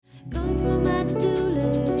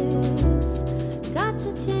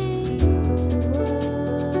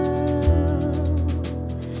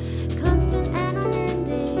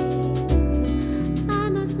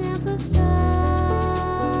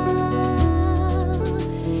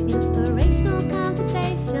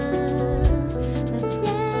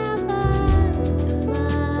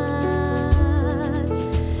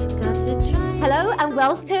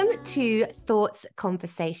to Thoughts,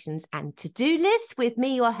 Conversations and To-Do Lists with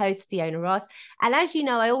me, your host, Fiona Ross. And as you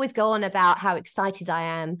know, I always go on about how excited I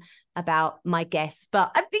am about my guests,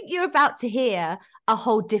 but I think you're about to hear a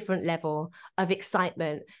whole different level of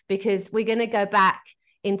excitement because we're going to go back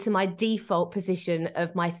into my default position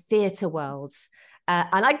of my theatre worlds.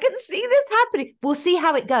 And I can see this happening. We'll see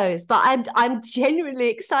how it goes, but I'm genuinely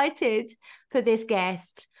excited for this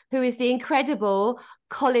guest, who is the incredible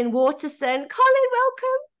Colin Waterson. Colin,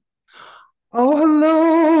 welcome. Oh,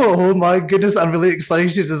 hello. Oh, my goodness. I'm really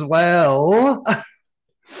excited as well.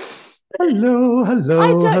 Hello, I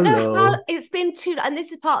hello, don't know how hello. it's been too, and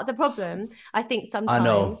this is part of the problem, I think I sometimes,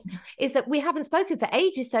 know. is that we haven't spoken for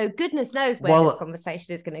ages. So goodness knows where this Well,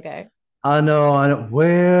 conversation is going to go. I know, I know.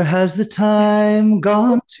 Where has the time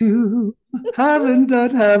gone to? Haven't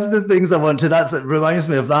done half the things I want to. It reminds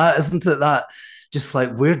me of that, isn't it? That just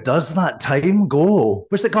like, where does that time go?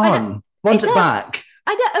 Where's it I know gone? it Want it does. back?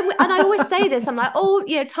 I know, and I always say this. I'm like, oh,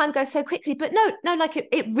 time goes so quickly, but no, like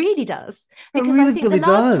it really does, It because I really, think the really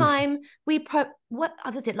last does. time what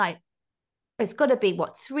was it like? It's got to be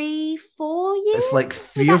what, 3, 4 years? It's like Did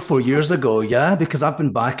 3 or 4 years ago, yeah, because I've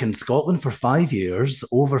been back in Scotland for 5 years,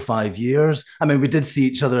 over 5 years. I mean, we did see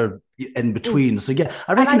each other in Mm. between. So, yeah,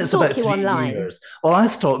 I And I reckon it's about stalk you three online. years. Well, I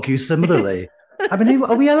stalk you similarly. I mean,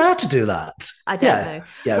 are we allowed to do that? I don't Yeah, know.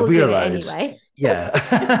 yeah, We'll we're do it allowed. anyway. Yeah.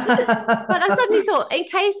 But I suddenly thought, in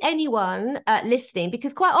case anyone listening,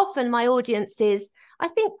 because quite often my audience is, I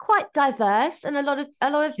think, quite diverse, and a lot of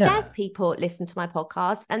jazz Yeah, people listen to my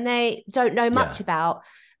podcast, and they don't know much yeah. about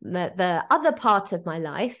the other part of my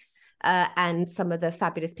life. And some of the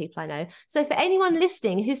fabulous people I know. So for anyone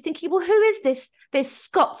listening who's thinking, well, who is this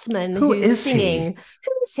Scotsman Who who's is singing? he?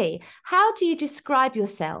 Who is he? How do you describe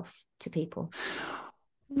yourself to people?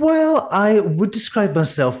 Well, I would describe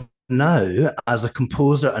myself now as a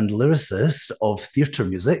composer and lyricist of theatre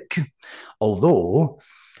music, although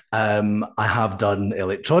I have done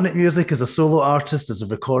electronic music as a solo artist, as a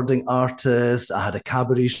recording artist. I had a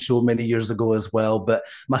cabaret show many years ago as well. But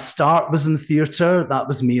my start was in theatre. That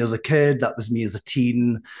was me as a kid. That was me as a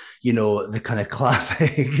teen. You know, the kind of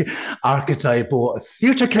classic archetypal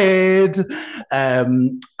theatre kid.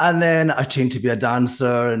 And then I trained to be a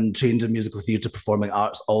dancer and trained in musical theatre, performing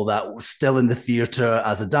arts, all that. Still in the theatre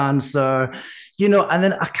as a dancer. You know, and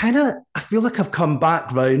then I feel like I've come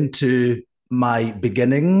back round to my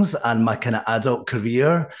beginnings and my kind of adult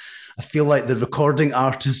career. I feel like the recording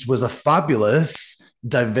artist was a fabulous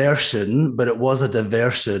diversion, but it was a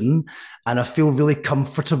diversion. And I feel really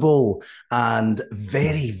comfortable and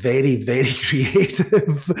very, very, very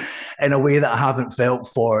creative in a way that I haven't felt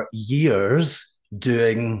for years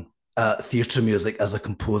doing theatre music as a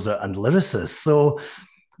composer and lyricist. So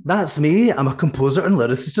that's me. I'm a composer and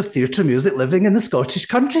lyricist of theatre music living in the Scottish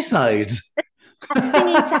countryside. And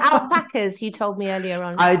singing to alpacas, you told me earlier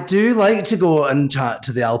on. I do like to go and chat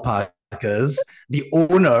to the alpacas. The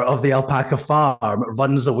owner of the alpaca farm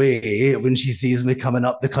runs away when she sees me coming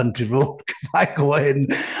up the country road because I go in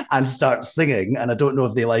and start singing, and I don't know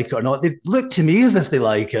if they like it or not. They look to me as if they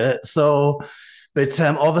like it. So, but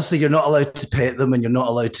obviously, you're not allowed to pet them and you're not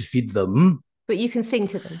allowed to feed them, But you can sing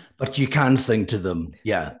to them. but you can sing to them.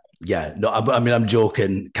 Yeah. Yeah. No, I mean, I'm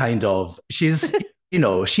joking, kind of. She's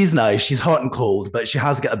nice. She's hot and cold, but she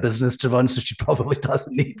has got a business to run, so she probably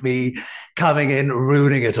doesn't need me coming in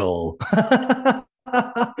ruining it all. I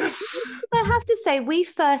have to say, we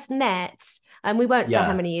first met, and we won't say how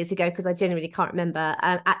Yeah, many years ago because I genuinely can't remember,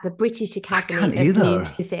 at the British I Academy can't of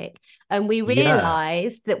either. Music. And we Yeah,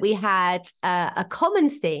 realised that we had a common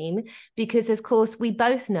theme because, of course, we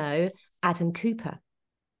both know Adam Cooper.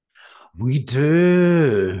 we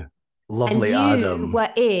do. And Lovely you Adam. were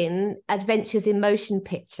in Adventures in Motion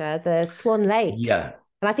picture, the Swan Lake. Yeah,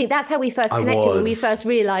 And I think that's how we first I connected, when we was. first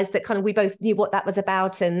realized that kind of we both knew what that was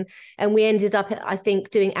about. And we ended up, I think,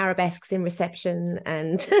 doing arabesques in reception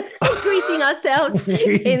and greeting ourselves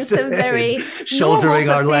We in some did. very normal Shouldering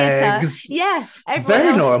for our theatre. legs. Yeah, everyone Very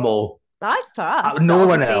else, normal. right, for us, but No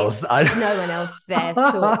one obviously else. no one else there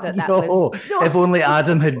thought that that was No, not. if only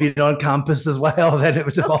Adam had been on campus as well, then it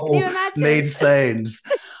would have Oh, can you all imagine? made sense.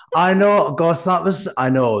 I know, gosh, I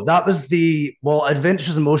know, that was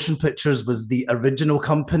Adventures in Motion Pictures was the original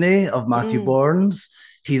company of Matthew Mm, Bourne's.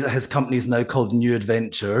 His company's now called New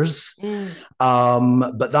Adventures. mm,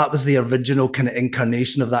 But that was the original kind of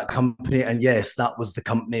incarnation of that company. And yes, that was the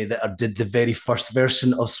company that did the very first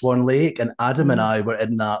version of Swan Lake. And Adam and mm, I were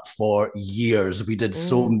in that for years. We did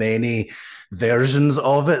so mm. many versions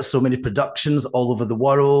of it, so many productions all over the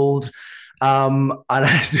world. And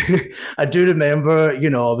I do remember, I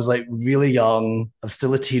was like really young. I was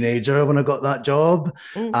still a teenager when I got that job.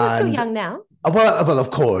 You're still And young now. Well,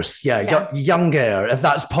 of course, yeah, Yeah, younger, if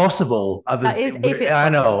that's possible. that is if it's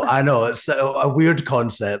possible. I know, it's a weird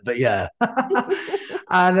concept, but yeah.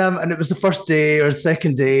 And it was the first day or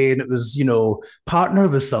second day, and it was, partner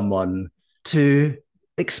with someone to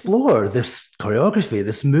explore this choreography,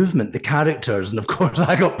 this movement, the characters. And of course,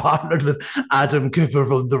 I got partnered with Adam Cooper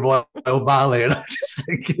from the Royal Ballet, and I'm just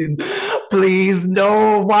thinking, please,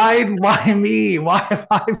 no, why me? Why have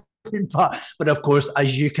I but of course,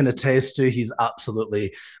 as you can attest to, he's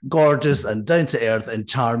absolutely gorgeous and down to earth and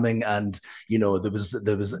charming. And there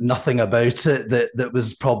was nothing about it that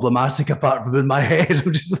was problematic apart from in my head.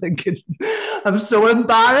 I'm just thinking, I'm so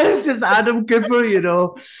embarrassed. It's Adam Cooper,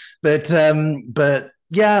 But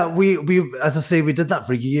yeah, we as I say, we did that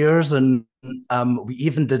for years, and we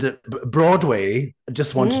even did it Broadway. I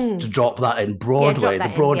just wanted to drop that in Yeah, drop Broadway,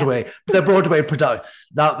 that in. Yeah. the Broadway production.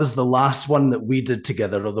 That was the last one that we did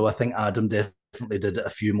together. Although I think Adam definitely did it a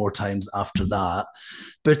few more times after that.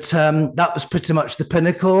 But that was pretty much the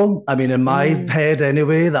pinnacle. I mean, in my head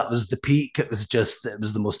anyway, that was the peak. It was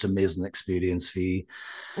the most amazing experience for me.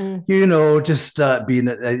 Mm. Just being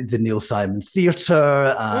at the Neil Simon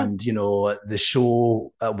Theatre, and the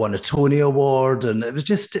show won a Tony Award, and it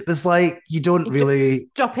was like you don't really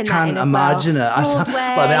dropping that in can't as well. imagine it. Broadway,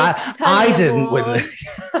 I didn't win this.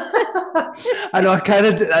 I know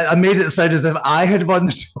I made it sound as if I had won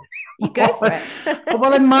the Tony. You go for it.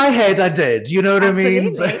 Well, in my head, I did. You know what Absolutely. I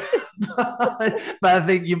mean? But I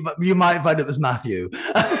think you might find it was Matthew.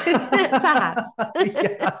 Perhaps.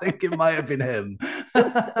 Yeah, I think it might have been him.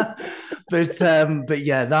 But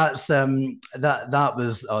yeah, that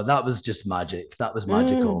was just magic. That was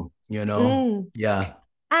magical. Yeah.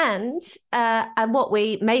 And what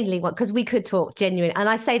we mainly want, because we could talk genuine, and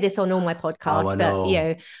I say this on all my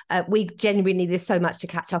podcasts, but we genuinely, there's so much to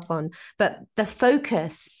catch up on. But the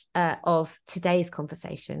focus of today's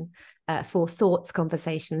conversation, for thoughts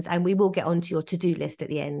conversations, and we will get onto your to-do list at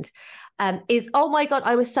the end, is, oh my God,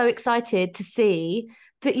 I was so excited to see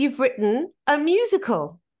that you've written a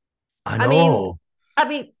musical. I know. I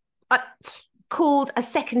mean, called A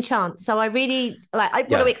Second Chance. So I really I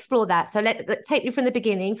want to explore that. So let take me from the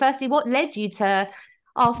beginning. Firstly, what led you to,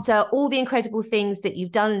 after all the incredible things that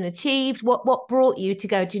you've done and achieved, what brought you to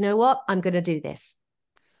go, do you know what? I'm going to do this.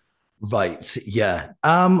 Right. Yeah.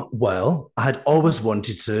 Well, I had always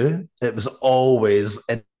wanted to. It was always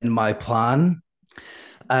in my plan.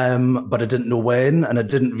 But I didn't know when, and I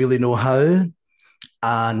didn't really know how.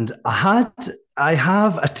 And I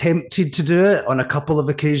have attempted to do it on a couple of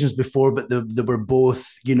occasions before, but they were both,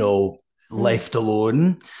 left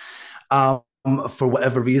alone, for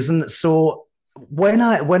whatever reason. So when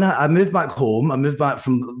I moved back home, I moved back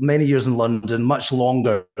from many years in London, much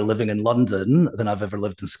longer living in London than I've ever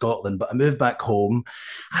lived in Scotland. But I moved back home,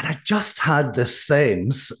 and I just had this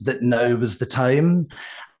sense that now was the time.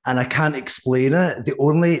 And I can't explain it. The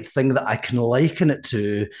only thing that I can liken it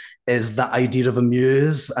to is the idea of a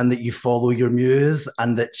muse, and that you follow your muse,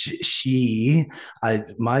 and that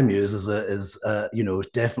my muse is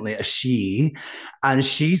definitely a she, and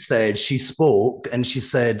she spoke, and she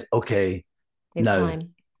said, "Okay, it's now, time.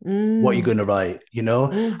 What are you going to write?"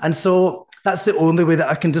 And so that's the only way that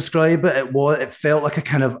I can describe it. It felt like a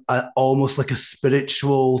kind of almost like a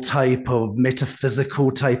spiritual type of metaphysical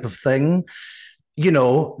type of thing.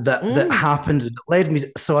 That happened and led me.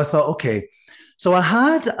 So I thought, okay. So I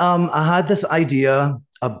had this idea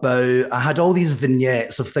about, I had all these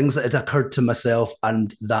vignettes of things that had occurred to myself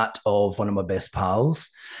and that of one of my best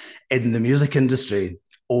pals in the music industry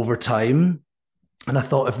over time. And I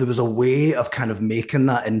thought, if there was a way of kind of making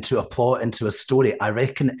that into a plot, into a story, I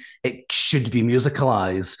reckon it should be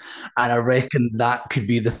musicalized. And I reckon that could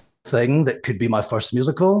be the thing that could be my first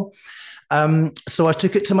musical. So I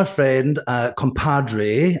took it to my friend,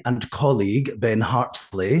 compadre and colleague, Ben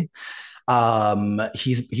Hartley.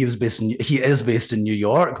 He is based in New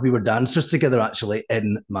York. We were dancers together, actually,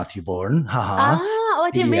 in Matthew Bourne. Haha. Oh,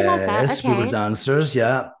 I didn't realize that. Yes, we were dancers.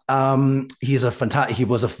 Yeah. He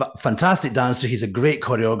was a fantastic dancer. He's a great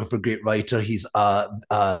choreographer, great writer. He's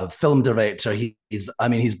a film director. He's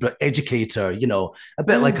educator. A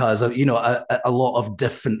bit like us. A lot of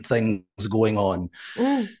different things going on.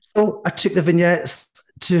 So I took the vignettes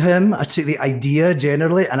to him. I took the idea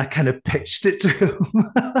generally, and I kind of pitched it to him.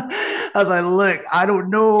 I was like, "Look, I don't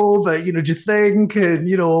know, but do you think? And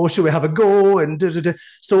should we have a go?" And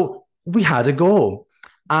so we had a go,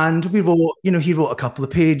 and we wrote. He wrote a couple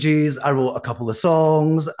of pages. I wrote a couple of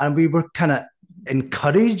songs, and we were kind of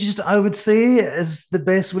encouraged, I would say, is the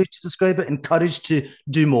best way to describe it. Encouraged to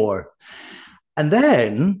do more, and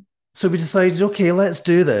then so we decided, okay, let's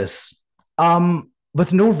do this.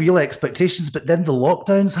 with no real expectations. But then the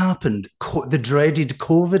lockdowns happened, the dreaded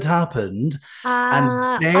COVID happened, and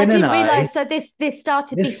I Ben and didn't I. realize. So this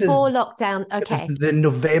started This is before lockdown. It was Okay. the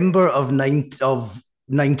November of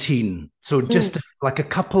 19. So Mm. just like a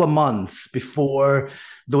couple of months before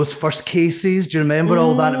those first cases. Do you remember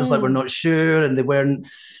all that? It was like we're Mm. not sure, and they weren't.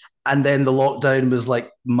 And then the lockdown was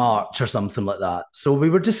like March or something like that. So we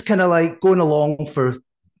were just kind of like going along for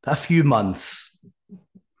a few months.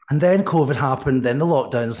 And then COVID happened, then the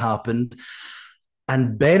lockdowns happened.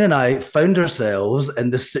 And Ben and I found ourselves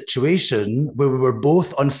in this situation where we were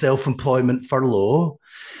both on self-employment furlough.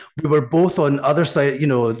 We were both on other side,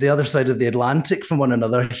 the other side of the Atlantic from one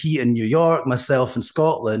another. He in New York, myself in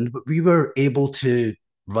Scotland. But we were able to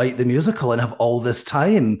write the musical and have all this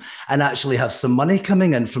time and actually have some money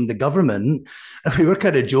coming in from the government. And we were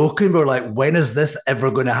kind of joking. We were like, when is this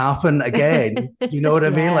ever going to happen again? You know what I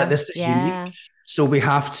mean? Like, Yeah. this is Yeah. unique. So we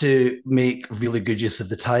have to make really good use of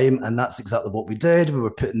the time. And that's exactly what we did. We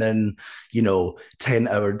were putting in,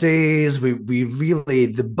 10-hour days. We really,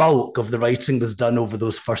 the bulk of the writing was done over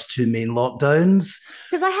those first two main lockdowns.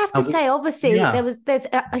 Because I have to And we, say, obviously, yeah, there's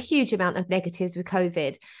a huge amount of negatives with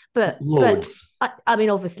COVID, but loads. I mean,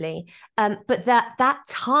 obviously, but that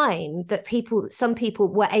time that some people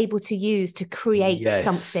were able to use to create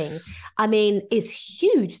something, Yes. I mean, is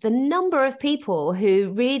huge. The number of people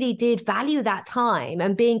who really did value that time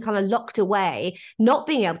and being kind of locked away, not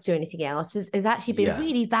being able to do anything else, has actually been Yeah.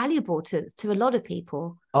 really valuable to a lot of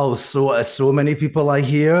people. Oh, so many people I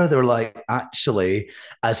hear, they're like, actually,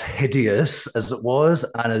 as hideous as it was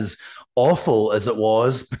and as awful as it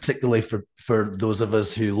was, particularly for those of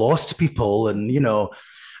us who lost people, and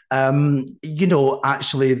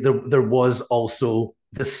actually there was also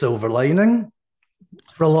the silver lining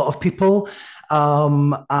for a lot of people,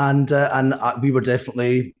 and we were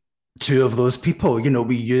definitely two of those people.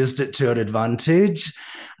 We used it to our advantage,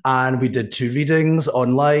 and we did two readings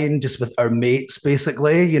online just with our mates,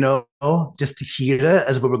 basically, just to hear it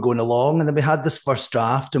as we were going along. And then we had this first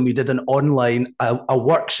draft, and we did an online a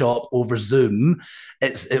workshop over Zoom.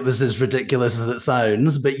 It was as ridiculous as it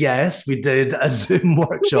sounds, but yes, we did a Zoom Did it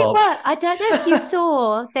workshop. work? I don't know if you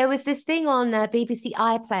saw, there was this thing on BBC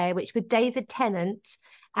iPlayer, which with David Tennant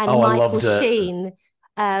and Oh, I Michael loved it. Sheen.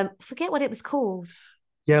 Forget what it was called.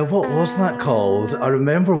 Yeah, what was that called? I Uh,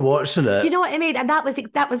 remember watching do you it. know what I mean? And that was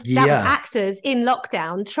Yeah. actors in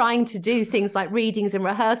lockdown trying to do things like readings and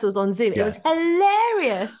rehearsals on Zoom. It Yeah. was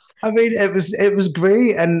hilarious. I mean, it was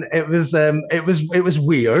great, and it was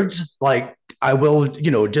weird. Like, I will,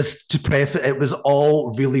 just to preface, it was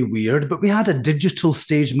all really weird. But we had a digital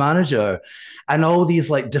stage manager, and all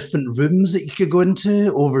these like different rooms that you could go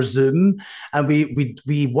into over Zoom, and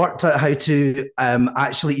we worked out how to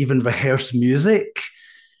actually even rehearse music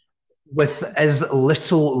with as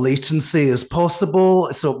little latency as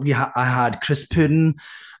possible. So I had Chris Poon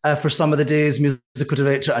for some of the days, musical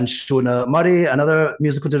director, and Shona Murray, another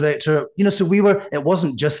musical director. So it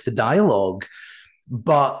wasn't just the dialogue,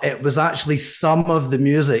 but it was actually some of the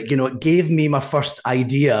music. It gave me my first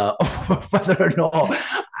idea of whether or not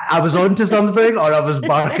I was onto something or I was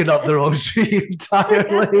barking up the wrong tree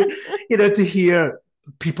entirely, to hear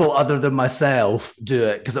people other than myself do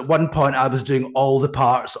it. Because at one point I was doing all the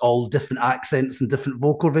parts, all different accents and different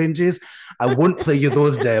vocal ranges. I won't play you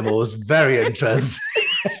those demos. Very interesting.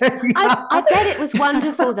 I bet it was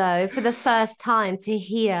wonderful though for the first time to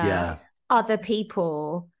hear Yeah. other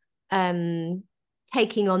people um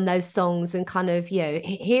taking on those songs and kind of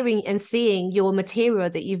hearing and seeing your material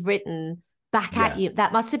that you've written back at Yeah. you.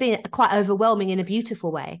 That must have been quite overwhelming in a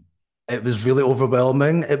beautiful way. It was really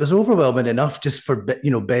overwhelming. It was overwhelming enough just for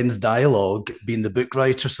Ben's dialogue being the book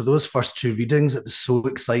writer. So those first two readings, it was so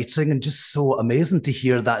exciting and just so amazing to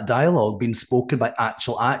hear that dialogue being spoken by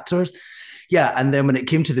actual actors. Yeah, and then when it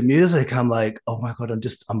came to the music, I'm like, oh my god,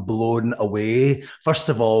 I'm blown away. First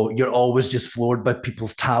of all, you're always just floored by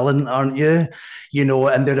people's talent, aren't you?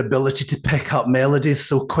 And their ability to pick up melodies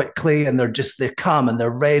so quickly, and they come and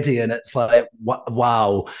they're ready, and it's like,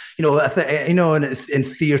 wow. I think in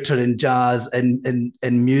theatre and jazz and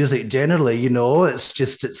in music generally, it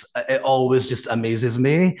always just amazes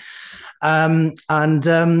me. And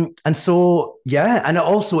so yeah, and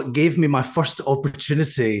it gave me my first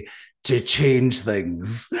opportunity to change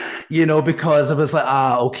things, because I was like,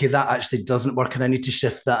 okay, that actually doesn't work, and I need to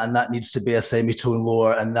shift that, and that needs to be a semitone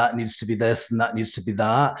lower, and that needs to be this, and that needs to be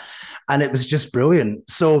that. And it was just brilliant.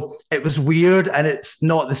 So it was weird, and it's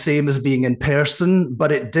not the same as being in person,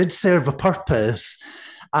 but it did serve a purpose.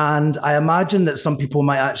 And I imagine that some people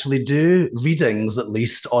might actually do readings, at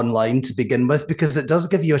least online to begin with, because it does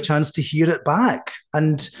give you a chance to hear it back.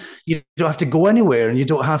 And you don't have to go anywhere, and you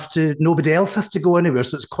don't have to, nobody else has to go anywhere.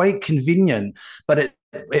 So it's quite convenient, but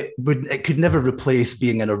it could never replace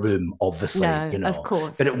being in a room, obviously, No, of but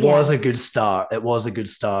course. it was Yeah. a good start. It was a good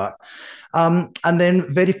start. And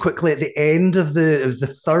then very quickly at the end of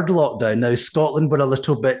the third lockdown, now Scotland were a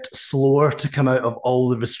little bit slower to come out of all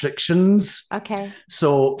the restrictions. Okay.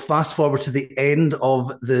 So fast forward to the end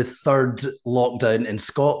of the third lockdown in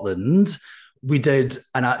Scotland, we did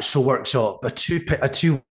an actual workshop, a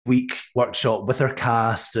 2 week workshop with our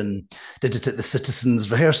cast, and did it at the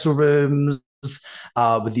Citizens rehearsal rooms.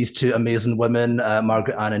 With these two amazing women,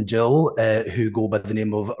 Margaret Ann and Jill, who go by the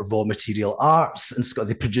name of Raw Material Arts. And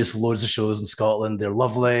they produce loads of shows in Scotland. They're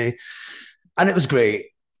lovely. And it was great.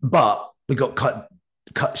 But we got cut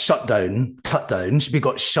down. We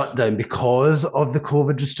got shut down because of the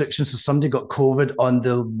COVID restrictions. So somebody got COVID on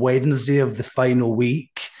the Wednesday of the final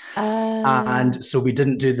week. Oh, And so we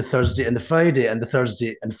didn't do the Thursday and the Friday. And the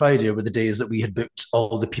Thursday and Friday were the days that we had booked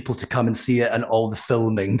all the people to come and see it and all the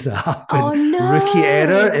filming to happen. oh Rookie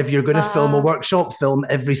error. no. If you're going to film a workshop, film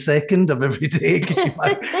every second of every day, because you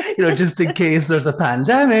might, just in case there's a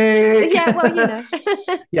pandemic. Yeah, well, you know.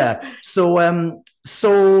 Yeah.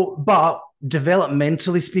 But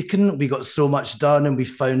developmentally speaking, we got so much done, and we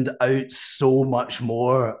found out so much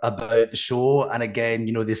more about the show. And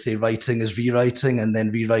again, they say writing is rewriting and then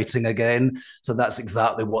rewriting again. So that's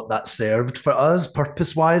exactly what that served for us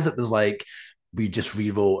purpose wise. It was like, we just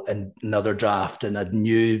rewrote another draft and a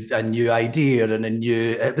new idea and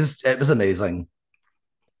it was amazing.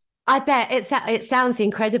 I bet it sounds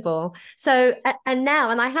incredible. So and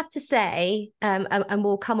now, and I have to say, and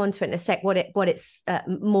we'll come on to it in a sec, what it's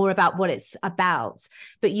more about what it's about.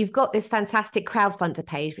 But you've got this fantastic crowdfunder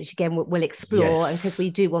page, which again we'll explore, and because Yes.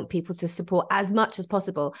 we do want people to support as much as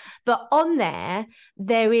possible. But on there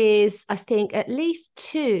is, I think, at least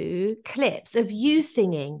 2 clips of you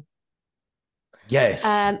singing. Yes.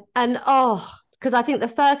 And because I think the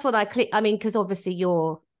first one I clicked, I mean, because obviously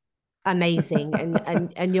you're amazing,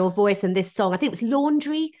 and your voice and this song, I think it was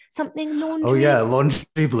Oh yeah, laundry.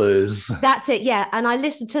 Laundry Blues. That's it, yeah. And I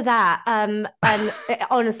listened to that, and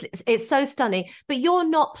honestly, it's so stunning. But you're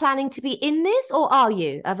not planning to be in this, or are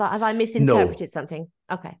you? Have I No, misinterpreted something?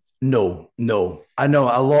 Okay. no. I know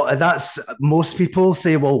a lot. That's most people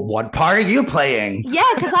say, well, what part are you playing? Yeah,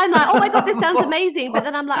 because I'm like, oh my god, this sounds amazing, but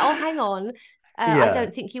then I'm like, oh, hang on, I Yeah.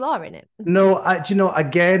 don't think you are in it. No,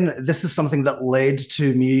 again, this is something that led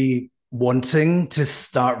to me wanting to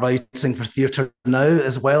start writing for theatre now,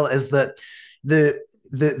 as well as that the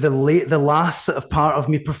the last sort of part of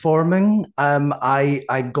me performing,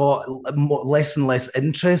 I got less and less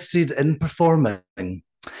interested in performing.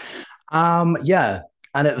 Yeah,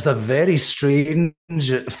 and it was a very strange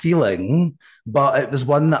feeling, but it was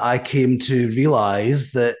one that I came to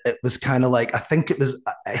realize that it was kind of like, I think it was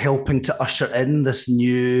helping to usher in this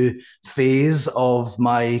new phase of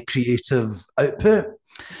my creative output.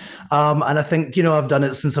 And I think, I've done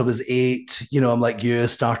it since I was 8. I'm like you,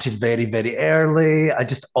 started very, very early. I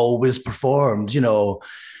just always performed,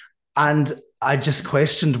 and I just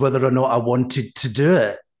questioned whether or not I wanted to do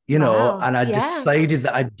it, Wow. and I Yeah. decided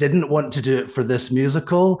that I didn't want to do it for this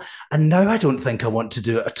musical. And now I don't think I want to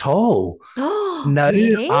do it at all. Oh, Now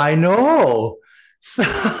really? I know. So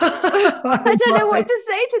I I'm don't know what like, to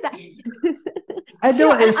say to that. I Do you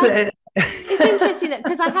know know, it's it's interesting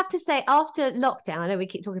because I have to say, after lockdown, I know we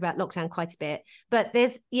keep talking about lockdown quite a bit, but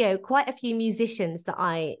there's, quite a few musicians that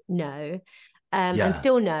I know, and yeah,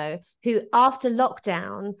 still know, who after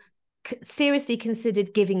lockdown seriously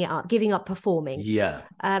considered giving up performing. yeah,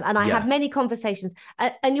 And I had yeah. many conversations,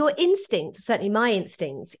 and your instinct, certainly my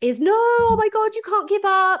instinct, is no, oh my God, you can't give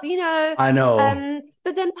up, I know.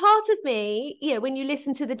 But then part of me, when you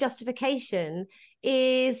listen to the justification,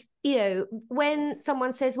 is, when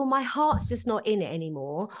someone says, well, my heart's just not in it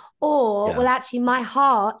anymore, or, well, Yeah, actually, my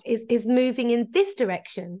heart is moving in this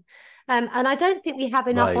direction. And I don't think we have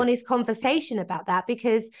enough right. honest conversation about that,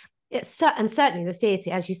 because and certainly the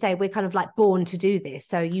theatre, as you say, we're kind of like born to do this.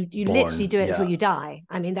 So you literally Born. do it until Yeah. you die.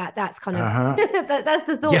 I mean, that's kind of Uh-huh. that's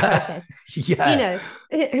the thought Yeah. process, you Yeah.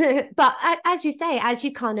 know. But as you say, as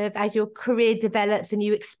your career develops and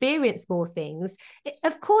you experience more things,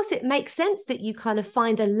 of course, it makes sense that you kind of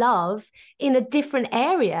find a love in a different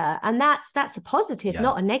area, and that's a positive, Yeah.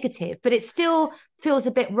 not a negative. But it still feels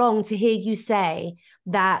a bit wrong to hear you say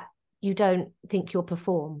that you don't think you'll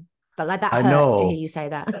perform. But like, that I hurts to hear know. you say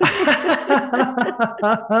that.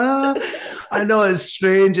 I know it's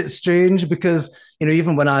strange. It's strange because,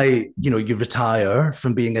 even when you retire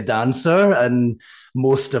from being a dancer, and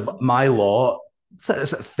most of my lot,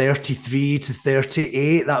 33 to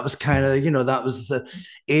 38, that was kind of, that was the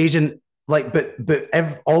age. And like,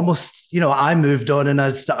 almost, I moved on, and I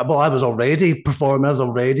was already performing. I was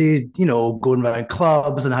already, going around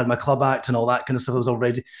clubs and had my club act and all that kind of stuff. I was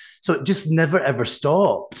already, so it just never ever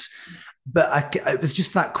stopped. But it was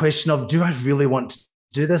just that question of, do I really want to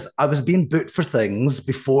do this? I was being booked for things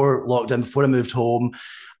before lockdown, before I moved home.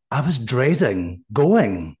 I was dreading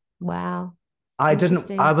going. Wow. I didn't,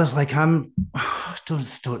 I Interesting. was like,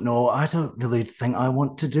 don't know. I don't really think I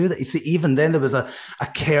want to do that. You see, even then there was a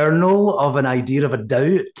kernel of an idea of a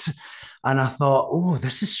doubt. And I thought, oh,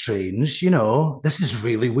 this is strange. This is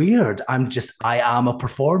really weird. I am a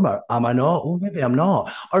performer. Am I not? Oh, maybe I'm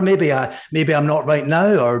not. Or maybe I'm not right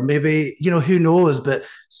now. Or maybe, who knows? But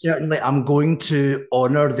certainly I'm going to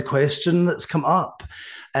honor the question that's come up.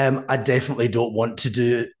 I definitely don't want to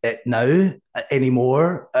do it now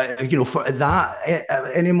anymore, for that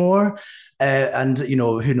anymore. And,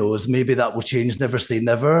 who knows, maybe that will change, never say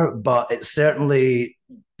never, but it certainly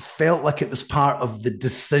felt like it was part of the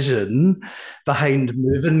decision behind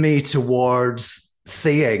moving me towards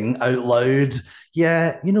saying out loud,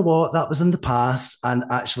 yeah, you know what, that was in the past. And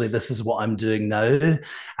actually, this is what I'm doing now.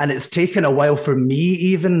 And it's taken a while for me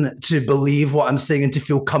even to believe what I'm saying and to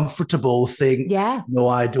feel comfortable saying, Yeah. no,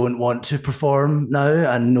 I don't want to perform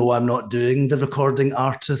now. And no, I'm not doing the recording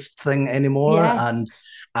artist thing anymore. Yeah. And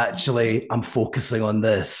actually, I'm focusing on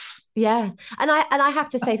this. Yeah, and I have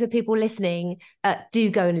to say, for people listening, do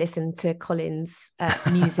go and listen to Colin's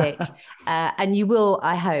music, and you will,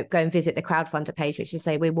 I hope, go and visit the crowdfunder page, which you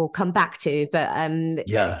say we will come back to. But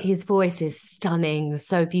Yeah. his voice is stunning,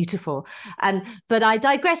 so beautiful. But I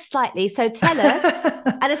digress slightly. So tell us,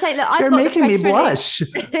 and I say, look, I've You're got the making me press blush.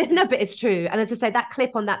 release. No, but it's true. And as I say, that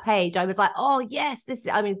clip on that page, I was like, oh yes, this.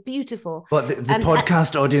 I mean, beautiful. But the Um, uh,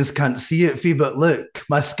 podcast audience can't see it, Fee, but look,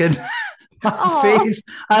 my skin, my oh, face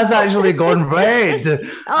has actually gone red.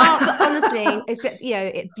 oh, but honestly, it's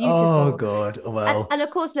Oh, beautiful. God. And, Well, and of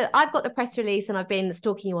course, look, I've got the press release and I've been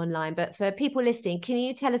stalking you online. But for people listening, can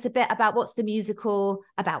you tell us a bit about what's the musical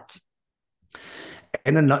about?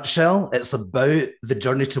 in a nutshell, it's about the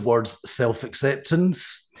journey towards self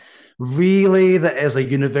acceptance. Really, that is a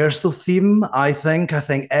universal theme. I think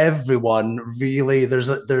everyone really,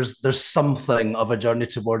 there's something of a journey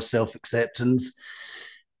towards self acceptance.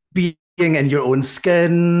 Being in your own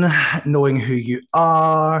skin, knowing who you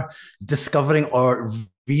are, discovering or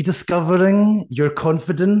rediscovering your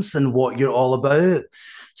confidence and what you're all about.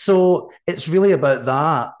 So it's really about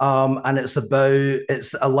that. And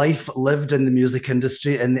it's a life lived in the music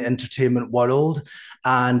industry, in the entertainment world.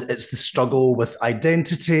 And it's the struggle with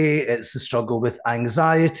identity, it's the struggle with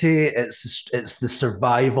anxiety, it's the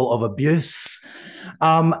survival of abuse,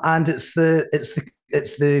 and it's the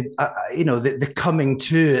coming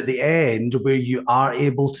to at the end where you are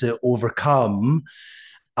able to overcome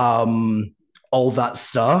um, all that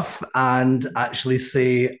stuff and actually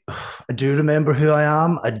say, I do remember who I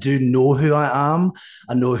am. I do know who I am.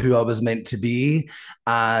 I know who I was meant to be.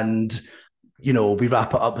 And, we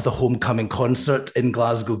wrap it up with a homecoming concert in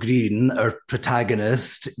Glasgow Green. Our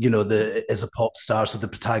protagonist, is a pop star. So the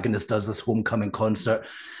protagonist does this homecoming concert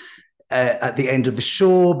at the end of the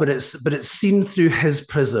show, but it's seen through his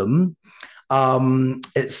prism.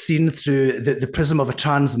 It's seen through the prism of a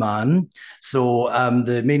trans man. So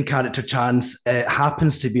the main character, Chance,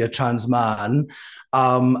 happens to be a trans man.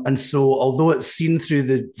 And so, although it's seen through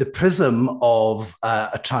the prism of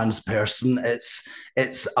a trans person,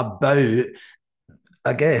 it's about,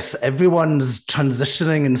 I guess, everyone's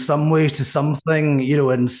transitioning in some way to something,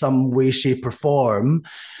 in some way, shape, or form.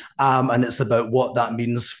 And it's about what that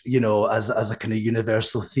means, as a kind of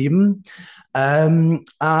universal theme. And,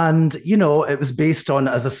 it was based on,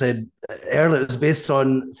 as I said earlier, it was based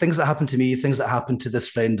on things that happened to me, things that happened to this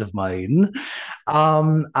friend of mine.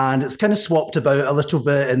 And it's kind of swapped about a little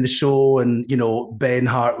bit in the show. And, Ben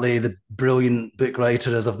Hartley, the brilliant book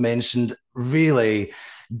writer, as I've mentioned, really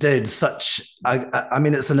did I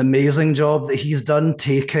mean, it's an amazing job that he's done,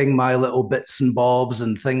 taking my little bits and bobs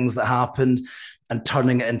and things that happened and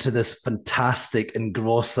turning it into this fantastic,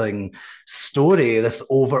 engrossing story, this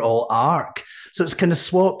overall arc. So it's kind of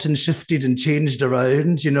swapped and shifted and changed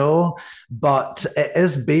around, but it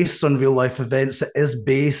is based on real life events. It is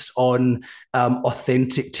based on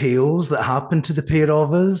authentic tales that happened to the pair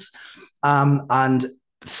of us. And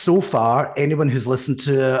so far, anyone who's listened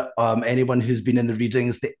to it, anyone who's been in the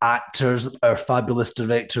readings, the actors, our fabulous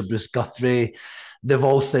director, Bruce Guthrie, they've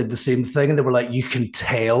all said the same thing. And they were like, you can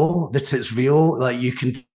tell that it's real. Like, you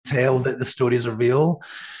can tell that the stories are real.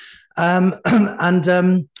 And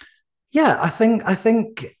yeah, I think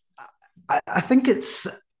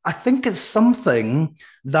it's something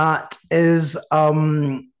that is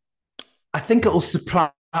I think it will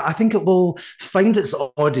surprise. I think it will find its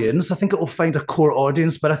audience. I think it will find a core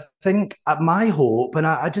audience. But I think at my hope, and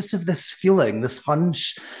I just have this feeling, this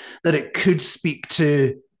hunch that it could speak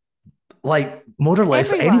to like more or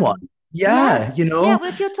less anyone. Everyone. Yeah. Yeah, you Yeah. know? Well,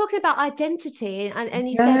 if you're talking about identity, and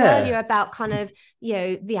you said earlier Yeah, about kind of,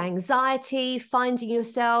 the anxiety, finding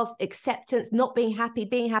yourself, acceptance, not being happy,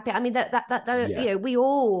 being happy. I mean, that yeah, we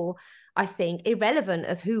all, I think, irrelevant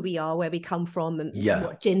of who we are, where we come from, and yeah,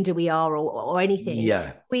 what gender we are, or anything,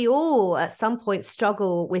 yeah, we all at some point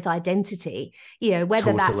struggle with identity,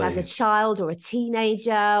 whether that's as a totally. child or a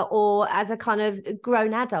teenager or as a kind of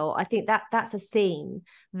grown adult. I think that's a theme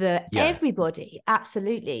that Yeah. everybody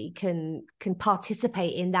absolutely can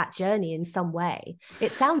participate in that journey in some way.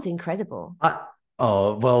 It sounds incredible.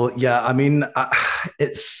 Oh, well, yeah. I mean,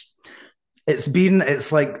 it's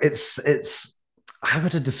like, how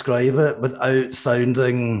would I describe it without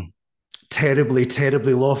sounding terribly,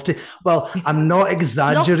 terribly lofty? Well, I'm not Loft away.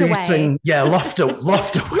 exaggerating. Yeah, loft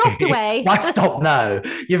Loft away. away. Why stop now?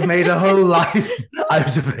 You've made a whole life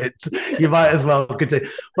out of it. You might as well continue.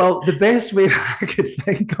 Well, the best way I could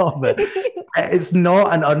think of it, it's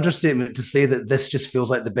not an understatement to say that this just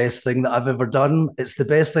feels like the best thing that I've ever done. It's the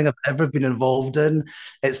best thing I've ever been involved in.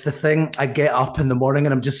 It's the thing I get up in the morning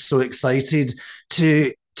and I'm just so excited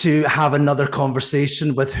to have another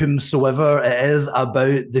conversation with whomsoever it is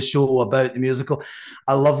about the show, about the musical.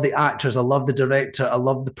 I love the actors, I love the director, I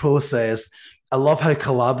love the process, I love how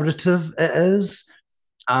collaborative it is,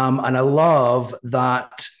 and I love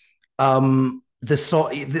that the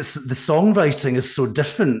songwriting is so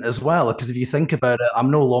different as well. Because if you think about it, I'm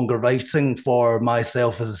no longer writing for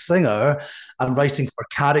myself as a singer. I'm writing for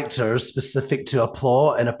characters specific to a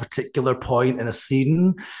plot in a particular point in a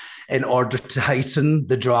scene in order to heighten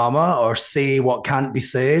the drama or say what can't be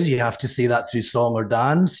said. You have to say that through song or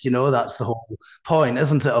dance. That's the whole point,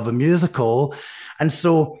 isn't it, of a musical? And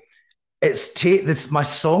so this my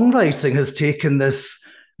songwriting has taken this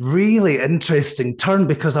really interesting turn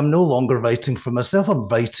because I'm no longer writing for myself. I'm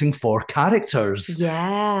writing for characters.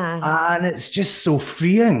 Yeah. And it's just so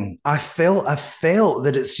freeing. I felt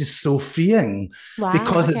that it's just so freeing Wow.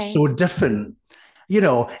 because it's Okay. so different,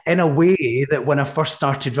 in a way that when I first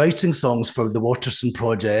started writing songs for the Waterson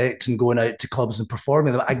project and going out to clubs and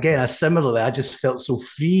performing them, again, I just felt so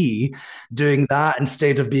free doing that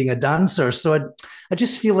instead of being a dancer. So I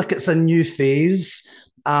just feel like it's a new phase.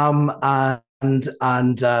 And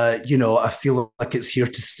I feel like it's here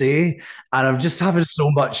to stay. And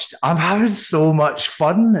I'm having so much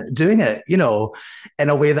fun doing it, in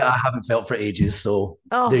a way that I haven't felt for ages. So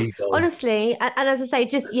there Oh, you go. honestly, and as I say,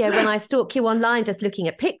 just when I stalk you online, just looking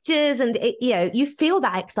at pictures, and you feel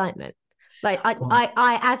that excitement. Like Well,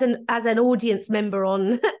 as an audience member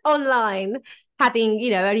on online, having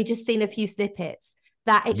only just seen a few snippets,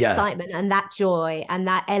 that yeah. excitement and that joy and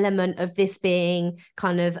that element of this being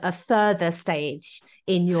kind of a further stage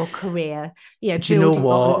in your career, Do you know building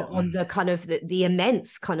on what? the kind of the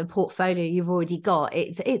immense kind of portfolio you've already got.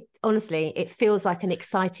 It honestly, it feels like an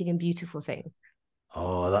exciting and beautiful thing.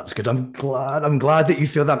 Oh, that's good. I'm glad that you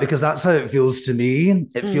feel that because that's how it feels to me.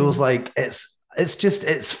 It feels Mm. like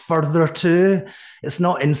it's further to. It's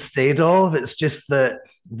not instead of. It's just that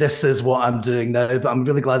this is what I'm doing now. But I'm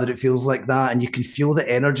really glad that it feels like that, and you can feel the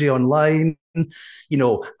energy online.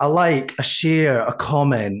 A like, a share, a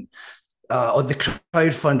comment on the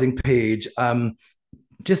crowdfunding page.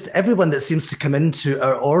 Just everyone that seems to come into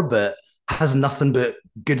our orbit has nothing but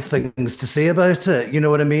good things to say about it. You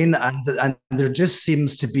know what I mean? And there just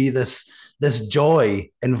seems to be this joy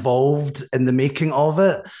involved in the making of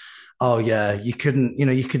it. Oh yeah, you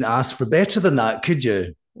couldn't ask for better than that, could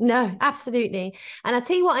you? No, absolutely. And I'll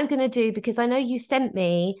tell you what I'm going to do, because I know you sent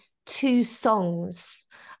me two songs.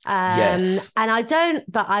 Yes. And I don't,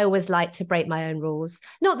 but I always like to break my own rules.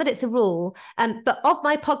 Not that it's a rule, but of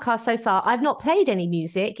my podcast so far, I've not played any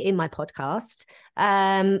music in my podcast.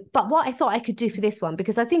 But what I thought I could do for this one,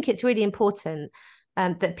 because I think it's really important,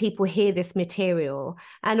 that people hear this material,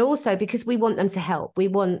 and also because we want them to help. We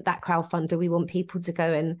want that crowdfunder. We want people to go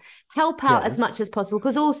and help out as much Yes. as possible.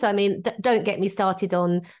 Because also, I mean, don't get me started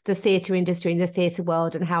on the theatre industry and the theatre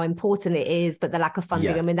world and how important it is, but the lack of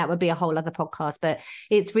funding. I Yeah. mean, that would be a whole other podcast. But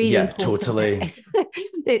it's really Yeah, important that totally.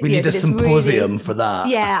 We need a but it's really, symposium for that.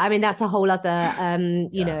 yeah, I mean, that's a whole other,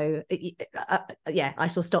 Yeah. yeah, I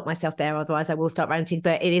shall stop myself there. Otherwise I will start ranting,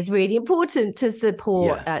 but it is really important to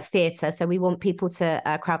support Yeah. theatre. So we want people to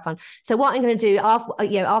crowdfund. So what I'm going to do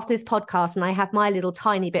after this podcast, and I have my little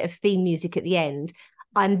tiny bit of theme music at the end,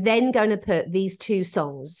 I'm then going to put these two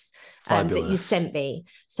songs that you Fabulous. sent me.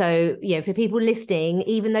 So, for people listening,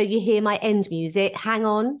 even though you hear my end music, hang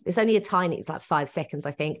on. It's only it's like 5 seconds,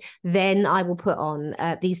 I think. Then I will put on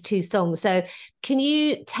these two songs. So can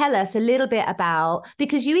you tell us a little bit about,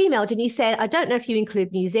 because you emailed and you said, I don't know if you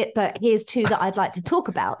include music, but here's two that I'd like to talk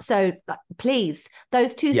about. So please,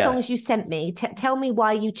 those two Yeah. songs you sent me, tell me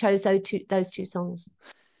why you chose those two songs.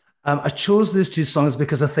 I chose those two songs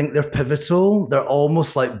because I think they're pivotal. They're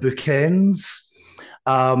almost like bookends.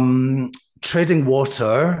 Um, Treading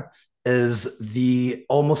Water is the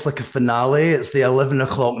almost like a finale. It's the 11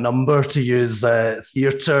 o'clock number, to use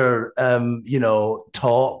theatre,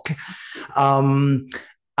 talk. Um,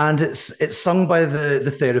 and it's sung by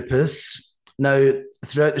the therapist. Now,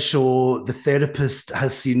 throughout the show, the therapist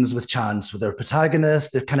has scenes with Chance with their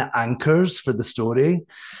protagonist. They're kind of anchors for the story.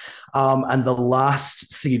 And the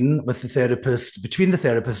last scene with the therapist, between the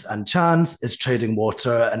therapist and Chance, is Treading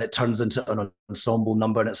Water, and it turns into an ensemble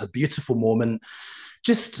number, and it's a beautiful moment.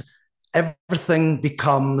 Just everything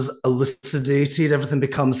becomes elucidated, everything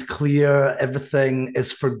becomes clear, everything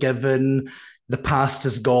is forgiven, the past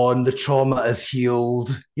is gone, the trauma is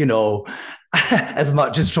healed, as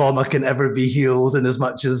much as trauma can ever be healed and as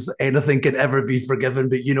much as anything can ever be forgiven,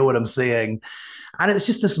 but you know what I'm saying. And it's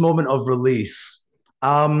just this moment of release.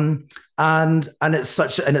 And it's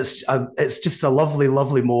just a lovely,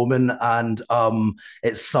 lovely moment, and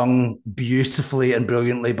it's sung beautifully and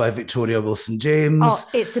brilliantly by Victoria Wilson James. Oh,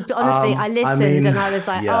 honestly, I listened and I was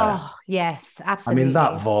like, yeah, oh yes, I mean,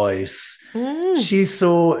 that absolutely. voice.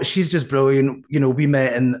 Mm. She's just brilliant. We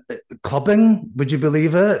met in clubbing. Would you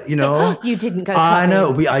believe it? You didn't go I know.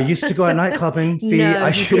 clubbing. I used to go out night clubbing. Fee, No,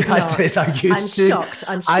 you did I not. did. I'm shocked.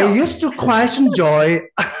 I'm I shocked. used to quite enjoy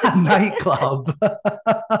a nightclub.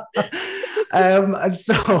 And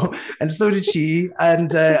so did she,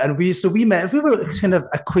 and we met. We were kind of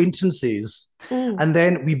acquaintances, Mm. and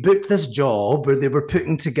then we booked this job where they were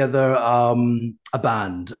putting together a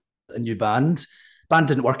new band. Band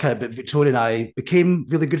didn't work out, but Victoria and I became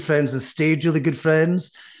really good friends and stayed really good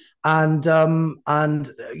friends. And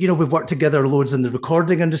we've worked together loads in the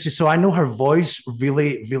recording industry, so I know her voice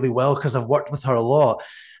really, really well because I've worked with her a lot.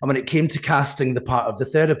 And when it came to casting the part of the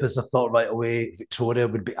therapist, I thought right away Victoria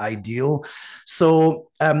would be ideal. So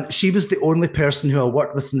she was the only person who I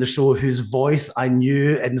worked with in the show whose voice I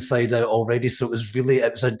knew inside out already. So it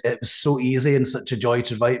was so easy and such a joy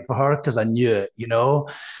to write for her because I knew it.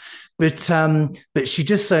 But she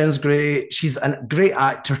just sounds great. She's a great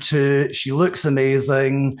actor too. She looks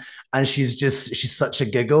amazing, and she's such a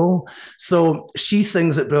giggle. So she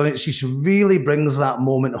sings it brilliant. She really brings that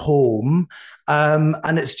moment home.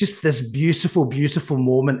 And it's just this beautiful, beautiful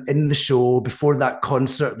moment in the show before that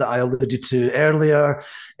concert that I alluded to earlier.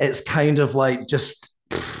 It's kind of like just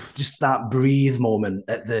that breathe moment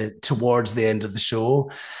towards the end of the show.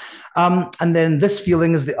 And then This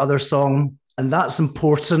Feeling is the other song, and that's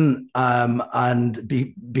important,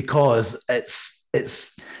 because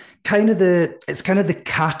it's kind of the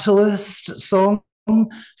catalyst song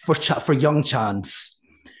for young Chance.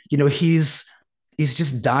 He's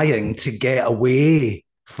just dying to get away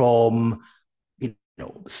from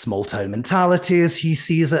small town mentality as he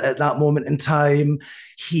sees it at that moment in time.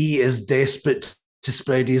 He is desperate to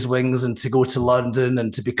spread his wings and to go to London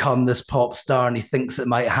and to become this pop star, and he thinks it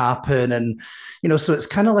might happen. And so it's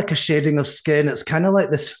kind of like a shedding of skin. It's kind of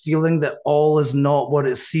like this feeling that all is not what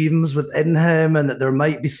it seems within him, and that there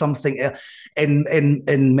might be something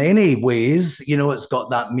in many ways. It's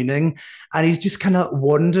got that meaning, and he's just kind of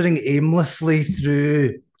wandering aimlessly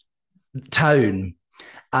through town.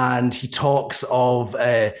 And he talks of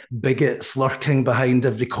bigots lurking behind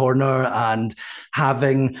every corner, and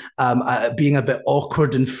having being a bit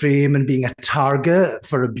awkward in frame and being a target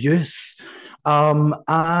for abuse.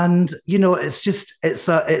 And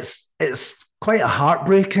it's quite a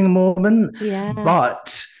heartbreaking moment, Yeah.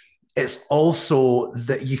 but it's also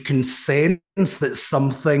that you can sense that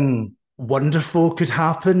something wonderful could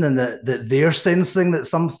happen, and that they're sensing that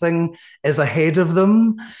something is ahead of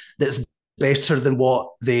them that's better than what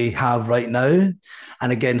they have right now.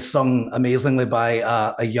 And again, sung amazingly by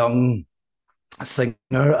a young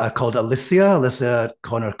singer called Alicia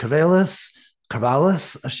Connor Corrales,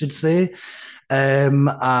 I should say.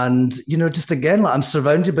 And just again, like, I'm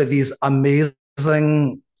surrounded by these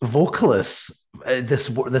amazing vocalists. This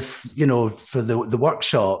for the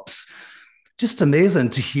workshops, just amazing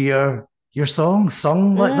to hear your song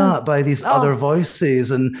sung like that by these other Oh,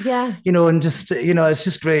 voices. And yeah. and just it's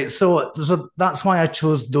just great. So that's why I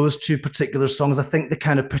chose those two particular songs. I think they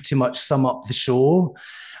kind of pretty much sum up the show.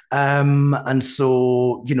 And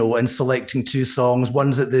so in selecting two songs,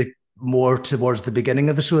 one's at the more towards the beginning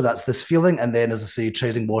of the show. That's this feeling. And then, as I say,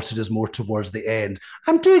 Treading Water is more towards the end.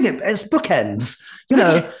 I'm doing it. It's bookends, you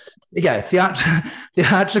know. Yeah,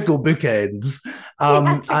 theatrical bookends.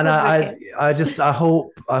 And I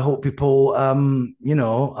hope people, I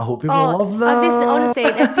hope people love them. Listen, honestly,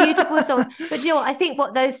 they're beautiful songs. But you know what? I think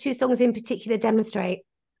what those two songs in particular demonstrate,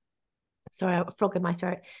 sorry, a frog in my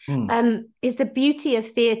throat, is the beauty of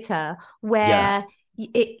theatre, where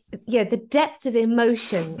the depth of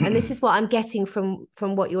emotion, and this is what I'm getting from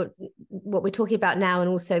what we're talking about now, and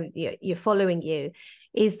also you're following you,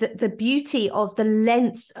 is that the beauty of the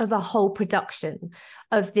length of a whole production,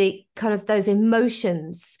 of the kind of those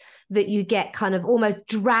emotions that you get kind of almost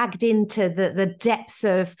dragged into the depths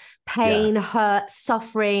of pain, hurt,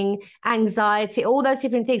 suffering, anxiety, all those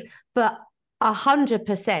different things. But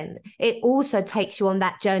 100%, it also takes you on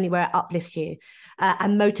that journey where it uplifts you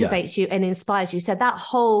and motivates you and inspires you. So that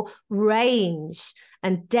whole range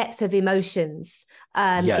and depth of emotions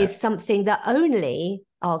is something that only,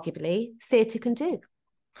 arguably, theatre can do.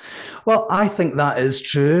 Well, I think that is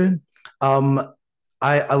true.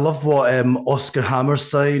 I love what Oscar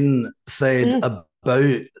Hammerstein said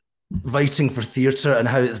about writing for theatre and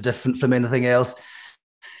how it's different from anything else.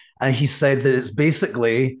 And he said that it's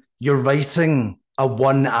basically you're writing a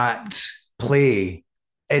one-act play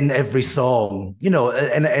in every song, in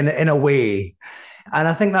a way. And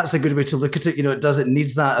I think that's a good way to look at it. It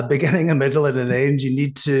needs that a beginning, a middle, and an end. You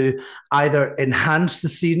need to either enhance the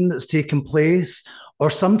scene that's taken place, or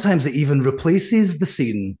sometimes it even replaces the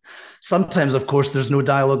scene. Sometimes, of course, there's no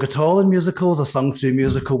dialogue at all in musicals. A sung-through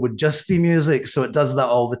musical would just be music, so it does that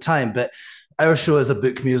all the time. But our show is a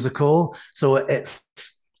book musical, so it's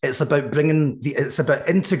about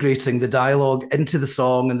integrating the dialogue into the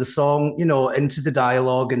song, and the song, into the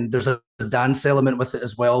dialogue, and there's a dance element with it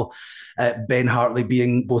as well. Ben Hartley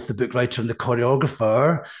being both the book writer and the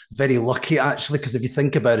choreographer, very lucky actually, because if you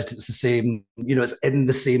think about it, it's the same, it's in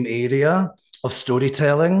the same area of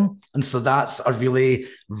storytelling. And so that's a really,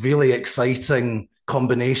 really exciting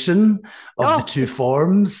combination of the two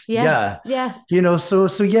forms. So the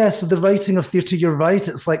writing of theatre, you're right.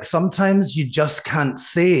 It's like sometimes you just can't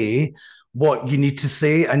say what you need to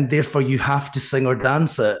say, and therefore you have to sing or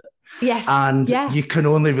dance it. Yes. And you can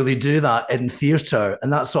only really do that in theatre.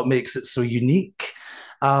 And that's what makes it so unique.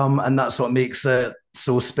 And that's what makes it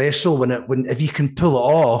so special when if you can pull it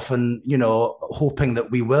off, and hoping that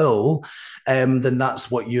we will, then that's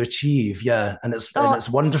what you achieve. And it's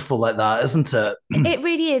wonderful like that, isn't it? It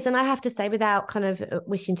really is. And I have to say, without kind of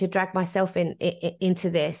wishing to drag myself into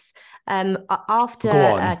this, after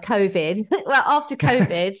COVID,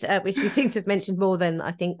 which we seem to have mentioned more than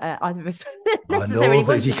I think either of us necessarily.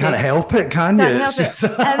 But you can't help it, can you?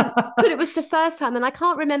 But it was the first time, and I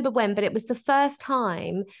can't remember when, but it was the first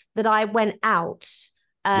time that I went out.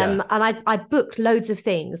 And I booked loads of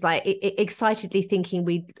things, like excitedly thinking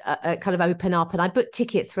we'd kind of open up, and I booked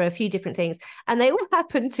tickets for a few different things, and they all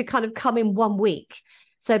happened to kind of come in 1 week.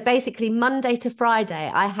 So basically Monday to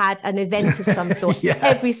Friday, I had an event of some sort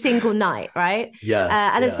every single night, right?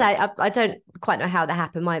 And as I say, I don't quite know how that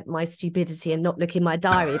happened, my stupidity and not looking at my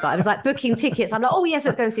diary, but I was like booking tickets. I'm like, oh yes,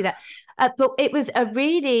 let's go and see that. But it was a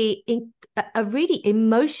really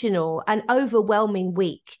emotional and overwhelming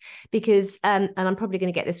week, because and I'm probably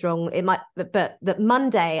going to get this wrong, but that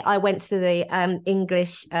Monday I went to the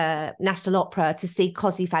English National Opera to see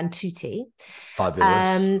Così fan tutte.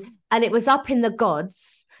 Fabulous. And it was up in the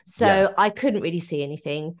gods, so I couldn't really see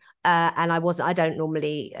anything. And I don't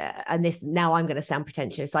normally, and this, now I'm going to sound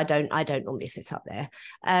pretentious, I don't normally sit up there.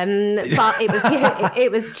 But it was, it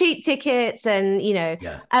was cheap tickets, and,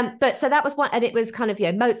 but so that was one, and it was kind of,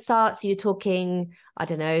 Mozart. So you're talking, I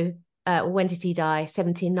don't know, when did he die?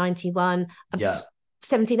 1791,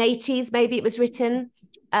 1780s, maybe it was written.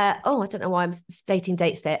 I don't know why I'm stating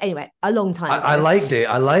dates there. Anyway, a long time ago. I like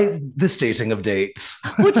the stating of dates.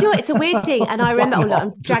 Well, sure, it's a weird thing. And I remember,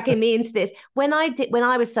 I'm dragging me into this. When I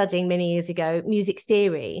was studying many years ago, music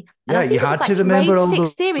theory. And I think you had to remember all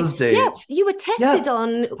those dates. Yeah, you were tested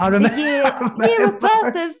on the year of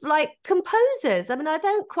birth of like composers. I mean, I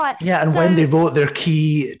don't quite. Yeah, and when they wrote their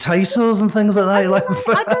key titles and things like that.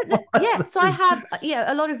 I don't know. Yeah, so I have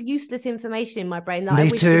a lot of useless information in my brain that me I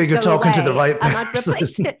wish too. You're talking to the right person. And I'd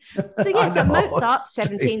replace it. So so Mozart,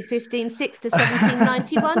 1715, 6 to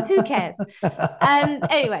 1791. Who cares?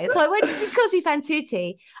 Anyway, so I went to see Così fan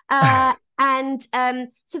tutte, and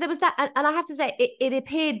so there was that, and I have to say it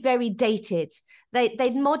appeared very dated.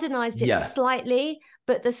 They'd modernized it slightly,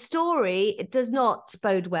 but the story, it does not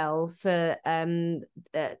bode well for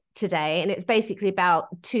today. And it's basically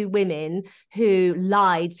about two women who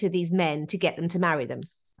lied to these men to get them to marry them.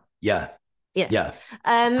 Yeah. Yeah.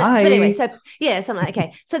 But anyway, Hi. so yeah, something like,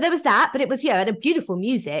 okay. So there was that, but it was, and a beautiful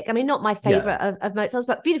music. I mean, not my Yeah. favorite of Mozart's,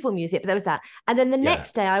 but beautiful music. But there was that. And then the Yeah.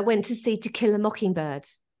 next day I went to see To Kill a Mockingbird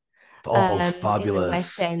Oh, in the West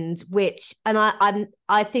fabulous. End, which and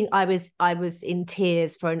I think I was in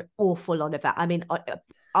tears for an awful lot of that. I mean,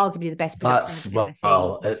 arguably the best production That's I've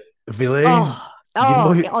ever seen. really. Oh,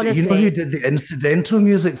 oh, You know who honestly, did the incidental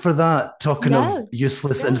music for that? Talking of no,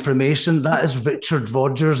 useless no, information, that is Richard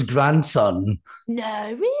Rogers' grandson,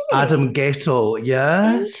 no, Adam really Gettle.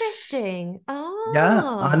 Yes. interesting. Yeah,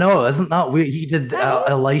 I Oh, know. Isn't that weird? He did that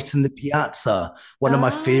A is. Light in the Piazza, one of my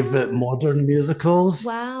favorite Ah, modern musicals.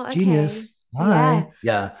 wow. Okay. Genius. Yeah. Hi.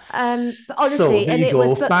 Yeah. But So honestly, there and you it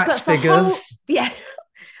was, go. but Facts, for whole, figures. yeah.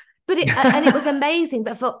 But it was amazing,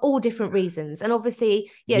 but for all different reasons. And obviously,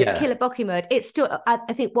 To Yeah. Kill a Mockingbird, it's still.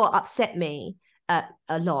 I think what upset me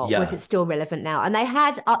a lot was Yeah. it's still relevant now, and they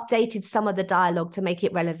had updated some of the dialogue to make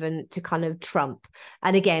it relevant to kind of Trump.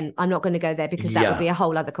 And again, I'm not going to go there because that would be Yeah. a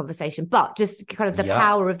whole other conversation. But just kind of the Yeah.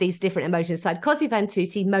 power of these different emotions. So I had Così fan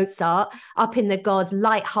tutte, Mozart, Up in the Gods,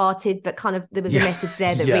 light-hearted, but kind of there was a Yeah. message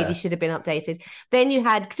there that really Yeah. should have been updated. Then you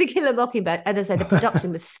had To Kill a Mockingbird, and as I said, the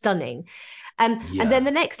production was stunning. And then Yeah.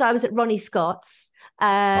 the next I was at Ronnie Scott's,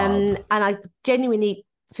 Fab. and I genuinely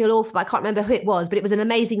feel awful, but I can't remember who it was, but it was an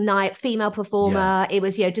amazing night, female Yeah. performer. It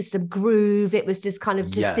was, just some groove. It was just kind of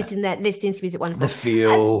just Yeah. sitting there listening to music, The wonderful. And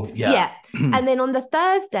feel. Yeah. yeah. And then on the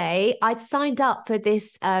Thursday, I'd signed up for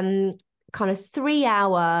this kind of 3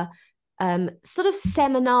 hour sort of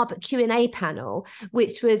seminar but Q&A panel,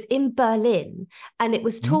 which was in Berlin, and it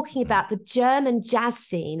was talking about the German jazz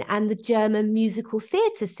scene and the German musical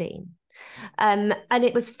theatre scene. And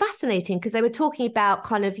it was fascinating because they were talking about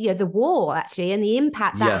kind of, the war actually and the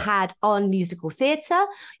impact that Yeah. had on musical theatre,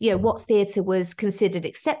 what theatre was considered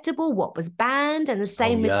acceptable, what was banned, and the Oh,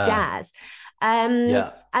 same with yeah. jazz. Um,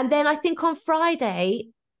 Yeah. and then I think on Friday,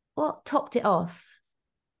 what topped it off?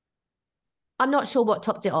 I'm not sure what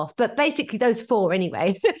topped it off, but basically those four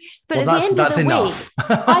anyway. But Well, at the end of that's the week, enough.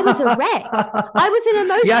 I was a wreck. I was an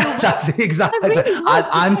Yeah, emotional wreck. that's I exactly. really was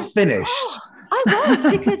I'm because finished. I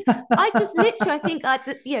was because I just literally I think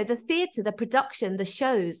the theatre, the production, the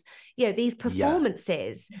shows, these Yeah.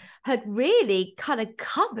 performances had really kind of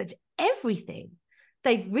covered everything.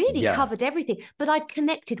 They'd really Yeah. covered everything, but I'd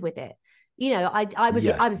connected with it. I was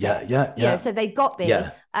Yeah. there. Yeah. Yeah. So they got me.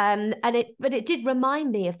 Yeah. But it did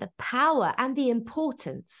remind me of the power and the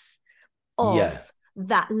importance of Yeah.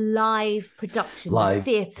 that live production, the Live.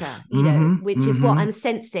 theatre, Mm-hmm. which is what Mm-hmm. I'm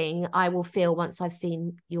sensing I will feel once I've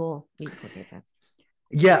seen your musical theatre.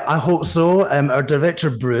 Yeah, I hope so. Our director,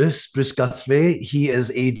 Bruce Guthrie, he is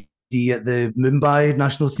AD at the Mumbai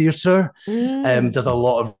National Theatre. Mm. Does a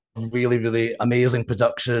lot of really, really amazing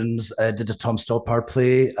productions. Did a Tom Stoppard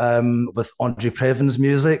play with Andre Previn's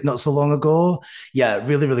music not so long ago. Yeah,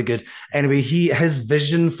 really, really good. Anyway, his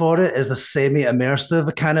vision for it is a semi-immersive.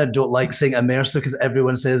 I kind of don't like saying immersive because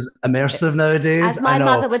everyone says immersive nowadays. As I my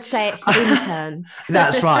mother know. would say, it's intern.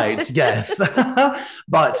 That's right, yes.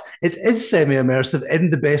 But it is semi immersive in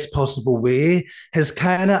the best possible way. His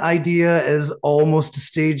kind of idea is almost to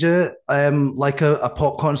stage it like a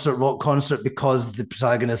pop concert, rock concert, because the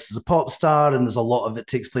protagonist is a pop star and there's a lot of it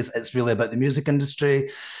takes place. It's really about the music industry.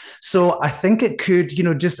 So I think it could,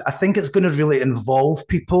 I think it's going to really involve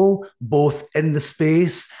people both in the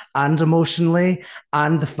space and emotionally.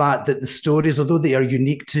 And the fact that the stories, although they are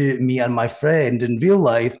unique to me and my friend in real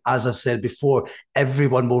life, as I've said before,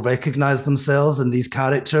 everyone will recognize themselves in these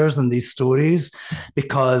characters and these stories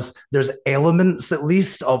because there's elements, at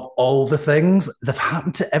least, of all the things that have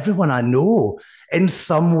happened to everyone I know in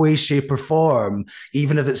some way, shape, or form,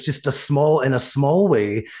 even if it's just in a small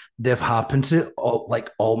way, they've happened to like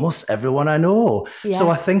almost everyone I know. So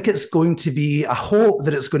I Yeah. think it's going to be, I hope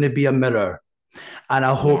that it's going to be a mirror. And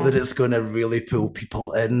I hope Yeah. that it's going to really pull people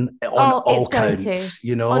in on Oh, it's all going to. counts,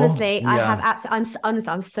 you know? Honestly, I have Yeah. absolutely. Honestly,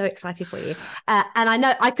 I'm so excited for you, and I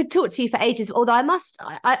know I could talk to you for ages. Although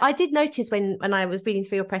I did notice when I was reading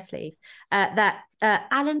through your press release that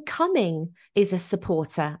Alan Cumming is a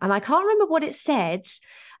supporter, and I can't remember what it said.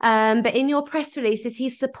 But in your press release, is he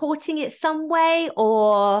supporting it some way,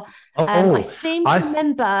 or I Oh, seem to I,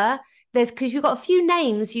 remember there's because you've got a few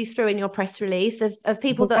names you threw in your press release of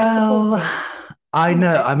people that are well, supporting. I Go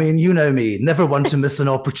know. ahead. I mean, you know me, never one to miss an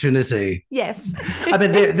opportunity. Yes. I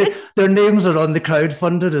mean, their names are on the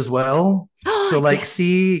crowdfunded as well. So, Oh, like, yes.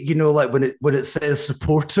 see, like when it says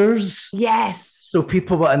supporters, Yes. so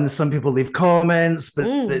people and some people leave comments, but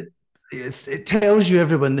Mm. it tells you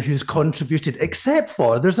everyone who's contributed, except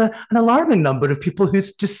for there's an alarming number of people who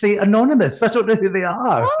just say anonymous. I don't know who they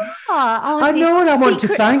are. I Honestly, know, and I want to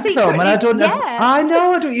thank them, and I secretly, don't have. yeah. I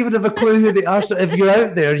know, I don't even have a clue who they are. So if you're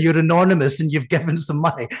out there, you're anonymous, and you've given some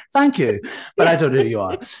money, thank you. But I don't know who you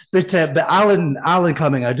are. But Alan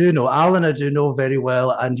Cumming, I do know. Alan, I do know very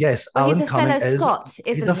well, and yes, Well, he's Alan a Cumming fellow is Scot,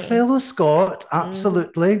 he's isn't a he? fellow Scot, Mm.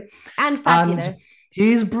 absolutely, And and fabulous.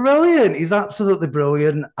 he's brilliant. He's absolutely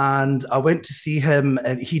brilliant. And I went to see him,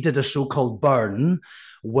 and he did a show called Burn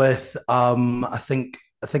with I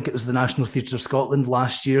think it was the National Theatre of Scotland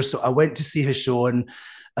last year. So I went to see his show, and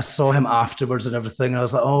I saw him afterwards and everything. And I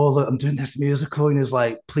was like, oh, look, I'm doing this musical. And he's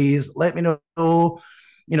like, please let me know,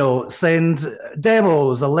 send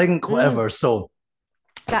demos, a link, Mm, whatever. So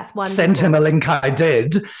that's sent him a wonderful. link. I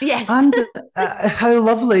did, Yes. and how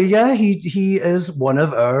lovely! Yeah, he is one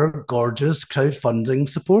of our gorgeous crowdfunding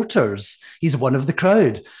supporters. He's one of the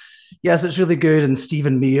crowd. Yes, it's really good. And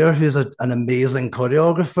Stephen Mear, who's an amazing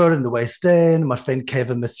choreographer in the West End. My friend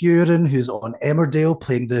Kevin Mathurin, who's on Emmerdale,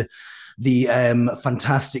 playing the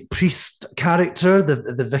fantastic priest character,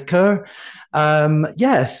 the vicar.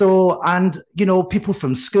 Yeah, so, and people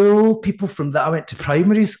from school, people from that I went to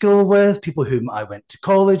primary school with, people whom I went to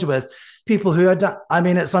college with, people who I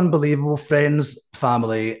mean, it's unbelievable. Friends,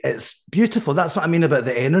 family, it's beautiful. That's what I mean about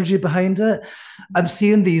the energy behind it. I'm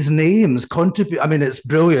seeing these names contribute. I mean, it's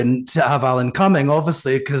brilliant to have Alan Cumming,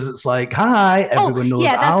 obviously, because it's like, hi, Oh, everyone knows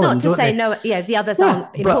yeah, that's Alan, not to don't say they? no, yeah, the others aren't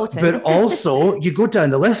Yeah, but important. also you go down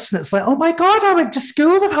the list and it's like, oh my god, I went to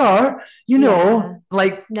school with her. Yeah.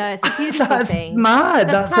 Like No, it's a beautiful that's thing. mad.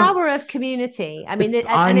 The That's a power of community. I mean,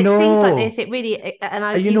 I and it's things like know. this. It really, and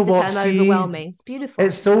I And you know use the what, term Fee? overwhelming. It's beautiful.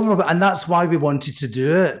 It's over, and that's why we wanted to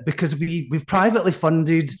do it because we've privately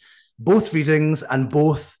funded both readings and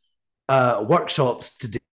both workshops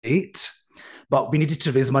to date, but we needed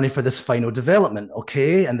to raise money for this final development,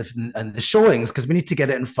 okay, and the showings because we need to get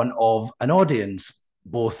it in front of an audience,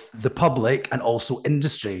 both the public and also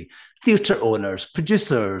industry, theatre owners,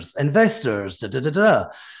 producers, investors, da da da da.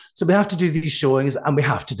 So we have to do these showings and we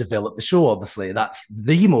have to develop the show. Obviously, that's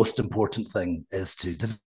the most important thing is to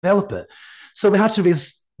develop it. So we had to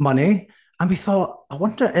raise money, and we thought, I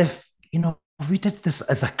wonder if we did this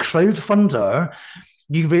as a crowdfunder,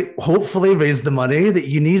 you hopefully raise the money that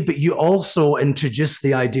you need, but you also introduce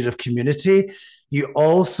the idea of community. You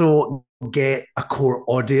also get a core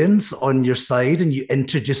audience on your side and you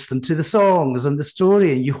introduce them to the songs and the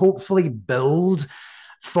story, and you hopefully build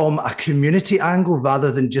from a community angle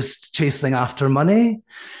rather than just chasing after money.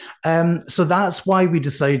 So that's why we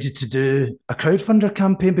decided to do a crowdfunder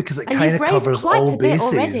campaign because it And kind you've of raised covers quite all a bit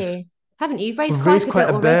bases. already, haven't you? You've raised We've quite raised a bit quite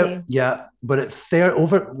a bit, already. yeah, but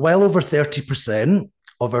at well over 30%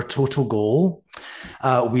 of our total goal.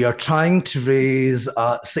 We are trying to raise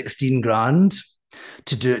 16 grand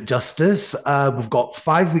to do it justice. We've got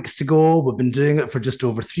 5 weeks to go. We've been doing it for just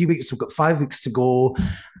over 3 weeks. We've got 5 weeks to go.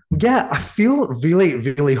 Yeah, I feel really,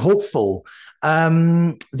 really hopeful.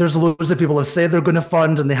 There's loads of people have said they're going to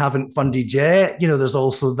fund and they haven't funded yet. There's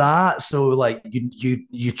also that. So like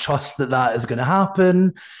you trust that is going to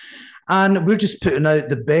happen, and we're just putting out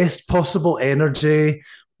the best possible energy.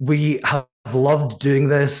 We have loved doing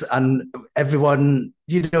this, and everyone,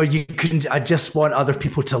 you can. I just want other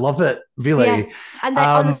people to love it, Yeah. really. And they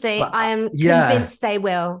honestly, But I am yeah, convinced they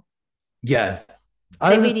will. yeah. They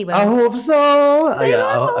I really I will. hope so. They Yeah,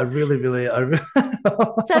 I will. really, really,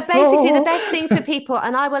 So basically, the best thing for people,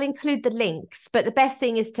 and I will include the links, but the best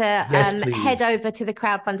thing is to yes, head please. over to the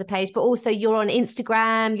crowdfunder page. But also, you're on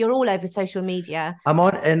Instagram, you're all over social media. I'm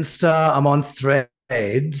on Insta. I'm on Threads.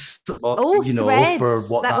 Oh, For threads.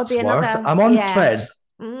 what That would that's be worth. another. I'm on Yeah. Threads.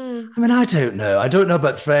 Mm. I mean, I don't know. I don't know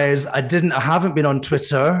about Threads. I haven't been on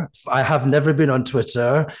Twitter. I have never been on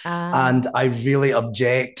Twitter. Uh, And I really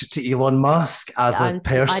object to Elon Musk as a I don't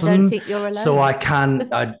person. think you're So alone.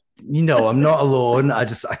 I'm not alone. I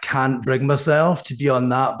can't bring myself to be on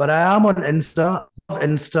that. But I am on Insta.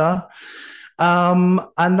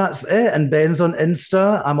 And that's it. And Ben's on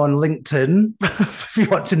Insta. I'm on LinkedIn. If you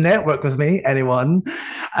want to network with me, anyone.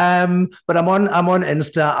 But I'm on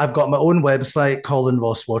Insta. I've got my own website,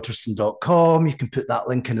 colinrosswaterson.com. You can put that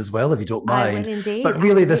link in as well if you don't I will mind. indeed. But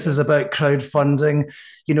really, this is Absolutely. about crowdfunding.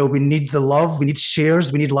 We need the love, we need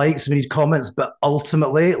shares, we need likes, we need comments. But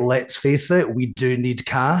ultimately, let's face it, we do need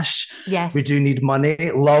cash. We Yes. do need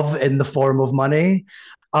money, love in the form of money,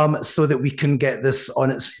 so that we can get this on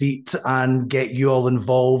its feet and get you all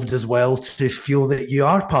involved as well to feel that you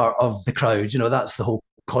are part of the crowd. That's the whole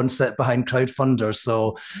concept behind crowdfunder.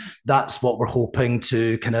 So that's what we're hoping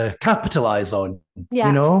to kind of capitalize on, you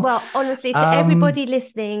Yeah. know? Well, honestly, to Um, everybody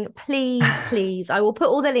listening, please, I will put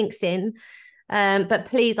all the links in. But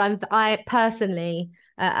please, I personally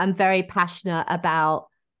am very passionate about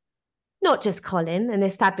not just Colin and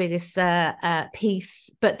this fabulous piece,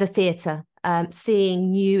 but the theatre. Seeing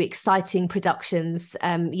new exciting productions.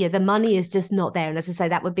 Yeah, the money is just not there. And as I say,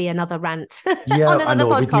 that would be another rant Yeah, on I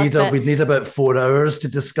another know. podcast. But We'd need about 4 hours to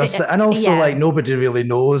discuss it, and also yeah, like nobody really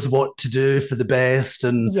knows what to do for the best,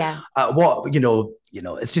 and yeah, what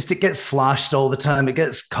it's just it gets slashed all the time, it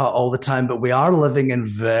gets cut all the time. But we are living in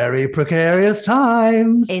very precarious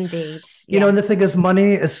times, indeed. and the Yes. thing is,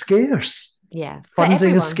 money is scarce. Yeah. For Funding is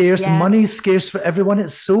everyone. scarce, Yeah. money is scarce for everyone.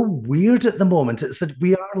 It's so weird at the moment. It's that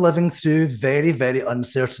we are living through very, very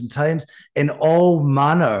uncertain times in all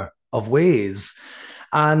manner of ways.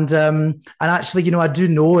 And actually, I do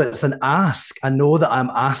know it's an ask. I know that I'm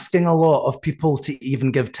asking a lot of people to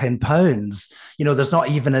even give £10. There's not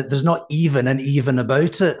even an even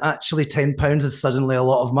about it. Actually, £10 is suddenly a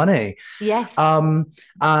lot of money. Yes.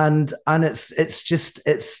 And it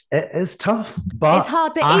is tough, It's but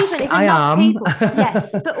hard, but ask even if I enough am. people, yes,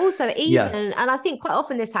 but also Yeah, even, and I think quite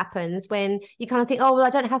often this happens when you kind of think, oh, well, I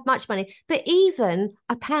don't have much money, but even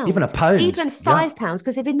a even a pound, pound. even Yeah. £5,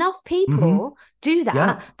 because if enough Mm-hmm. people do Yeah.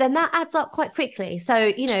 that, then that adds up quite quickly. So,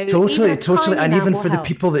 even Totally, a totally. tiny And amount even will for the help.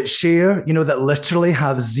 people that share, that literally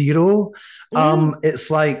have zero, Mm, it's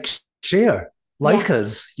like share, yeah, like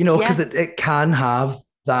us, because yeah. it can have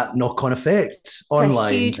that knock-on effect It's a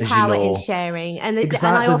online, huge as you power in know. sharing. And I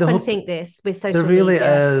Exactly. often think this with There social really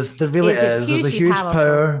media is. There really is it's is. There's a hugely huge powerful.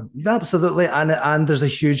 power, absolutely, and there's a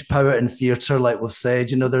huge power in theatre, like we've said.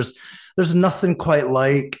 There's nothing quite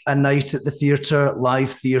like a night at the theatre,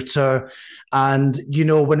 live theatre, and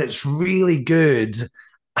when it's really good,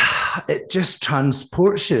 it just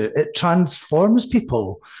transports you. It transforms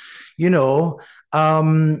people.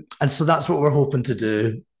 And so that's what we're hoping to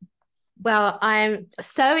do. Well, I'm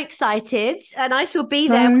so excited, and I shall be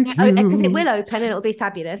there Thank because it will you. open and it'll be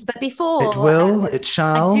fabulous. But It before will. It this, I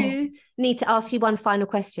shall. do need to ask you one final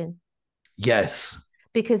question Yes.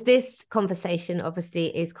 because this conversation obviously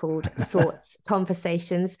is called Thoughts,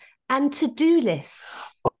 Conversations, and To-Do Lists.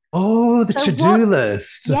 Oh, the So to-do what?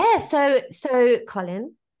 list. Yeah. So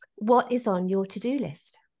Colin, what is on your to-do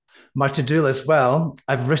list? My to-do list. Well,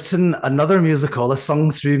 I've written another musical, a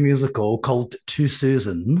sung-through musical called Two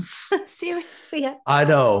Susans. Seriously, yeah. I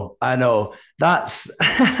know. That's,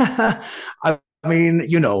 I mean,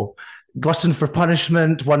 glutton for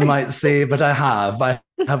punishment, one might say, but I have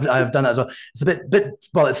done it as well. It's a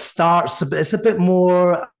well, it's a bit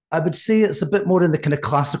more, I would say it's a bit more in the kind of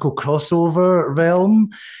classical crossover realm.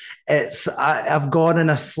 I've gone in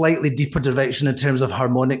a slightly deeper direction in terms of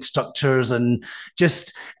harmonic structures and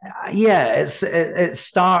just yeah, it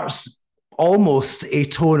starts almost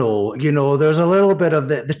atonal. There's a little bit of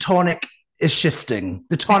the tonic is shifting.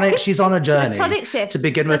 The tonic, she's on a The journey tonic to shifts.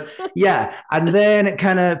 begin with. Yeah. And then it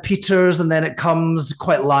kind of peters and then it comes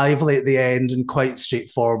quite lively at the end and quite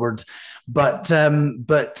straightforward. But and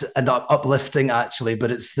uplifting actually,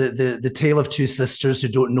 but it's the tale of two sisters who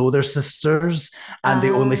don't know their sisters and they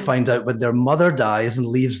only Ah. find out when their mother dies and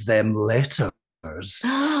leaves them letters.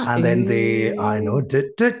 And then I know,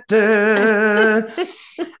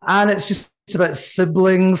 and it's just about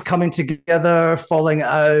siblings coming together, falling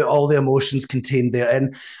out, all the emotions contained there.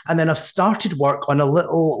 And then I've started work on a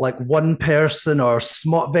little like one person or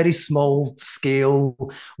small, very small scale,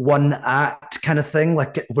 one act kind of thing.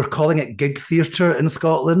 Like we're calling it gig theatre in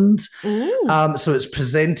Scotland. So it's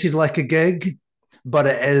presented like a gig, but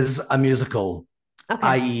it is a musical, Okay.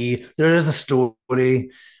 i.e., there is a story.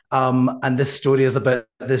 And this story is about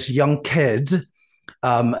this young kid,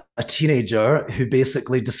 a teenager who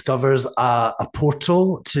basically discovers a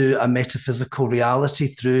portal to a metaphysical reality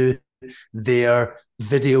through their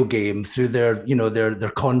video game, through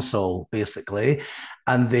their console, basically,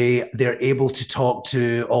 and they're able to talk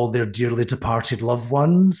to all their dearly departed loved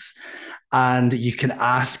ones. And you can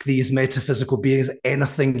ask these metaphysical beings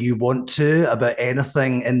anything you want to about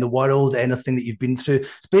anything in the world, anything that you've been through.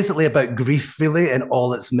 It's basically about grief, really, in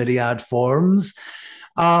all its myriad forms.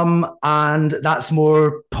 And that's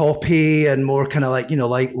more poppy and more kind of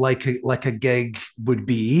like a gig would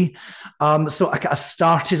be. So I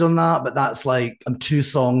started on that, but that's like I'm 2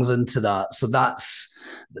 songs into that, so that's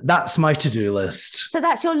my to-do list. So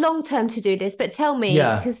that's your long-term to-do list. But tell me,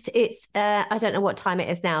 Yeah. because it's I don't know what time it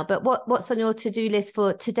is now, but what's on your to-do list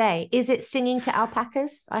for today? Is it singing to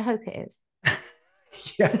alpacas? I hope it is.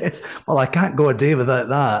 Yes. Well, I can't go a day without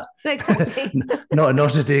that. Exactly.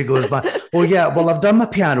 Not a day goes by. Well, yeah. Well, I've done my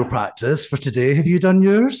piano practice for today. Have you done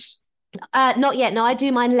yours? Not yet. No, I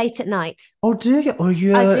do mine late at night. Oh, do you? Oh, I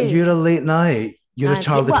you're do. a late night. You're a Yeah,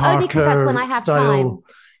 Charlie well, only because that's when Parker I have time, style.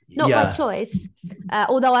 not by Yeah. choice.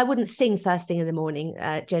 Although I wouldn't sing first thing in the morning,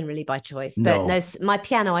 generally by choice. But no, No. my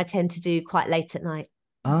piano I tend to do quite late at night.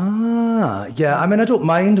 Ah, yeah. I Mm. mean, I don't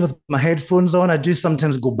mind with my headphones on. I do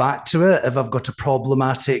sometimes go back to it if I've got a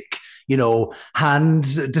problematic, hand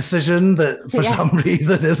decision that for Yeah, some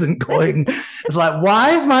reason isn't going. It's like,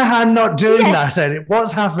 why is my hand not doing yeah, that? And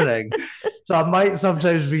what's happening? So I might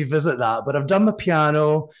sometimes revisit that. But I've done my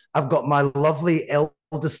piano. I've got my lovely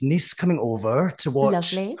eldest niece coming over to watch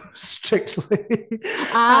lovely. Strictly. And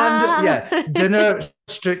Ah, yeah, dinner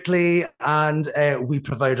Strictly, and we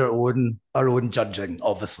provide our own judging,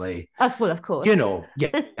 obviously. well, of course. Yeah,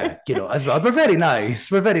 as well. We're very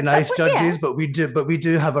nice. We're very nice Well, yeah. judges, but we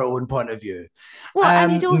do have our own point of view. Well,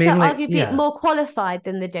 and you'd also Mainly, arguably yeah. more qualified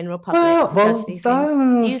than the general public Well, to judge well, these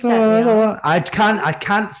things. You certainly are. I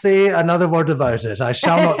can't say another word about it. I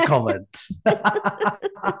shall not comment.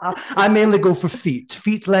 I mainly go for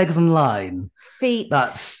feet, legs, and line. Feet.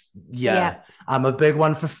 That's Yeah. yeah. I'm a big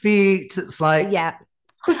one for feet. It's like, Yeah.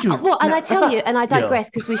 could you? Well, and No, I tell you, and I you know, digress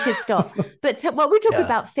because we should stop. But what we're talking yeah.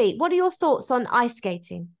 about feet. What are your thoughts on ice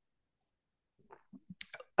skating?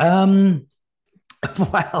 Um.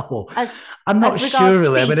 Well, As I'm as not sure regards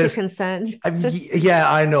really. I mean, feet are it's concerned.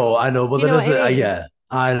 yeah. I know. Well, You there know what is I mean? yeah.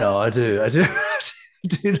 I know. I do. I do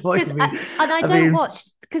know what Because you mean. and I I don't mean, watch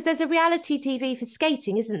because there's a reality TV for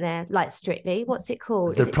skating, isn't there? Like Strictly, what's it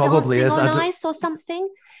called? Is there it probably Dancing is. on Ice or something?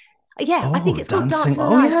 Yeah, I think Oh, it's called dancing. Dancing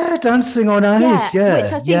on Oh Ice. yeah, dancing on ice. Yeah,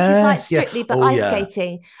 which Yeah. I think is like Yes. Yeah. Strictly but Oh ice yeah.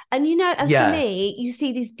 skating. And for Yeah. me, you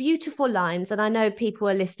see these beautiful lines, and I know people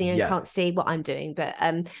are listening and Yeah. can't see what I'm doing, but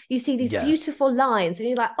you see these Yeah. beautiful lines, and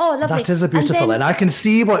you're like, oh, That lovely. is a And beautiful then, line. I can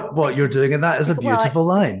see what you're doing, and that is a well, beautiful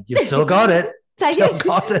line. You've still got it. thank Still you.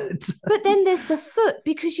 got it. But then there's the foot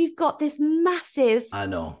because you've got this massive I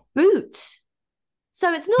know. boot.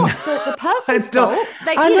 So it's not the I person's don't.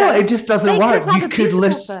 fault. I know. It just doesn't They could work. have You a could beautiful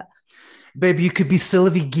list, foot. baby. You could be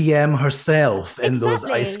Sylvie Guillem herself in those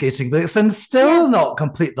ice Exactly. skating boots and Yeah. still not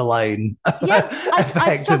complete the line Yeah. I struggle with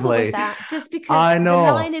effectively. that just because I the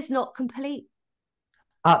line know. is not complete.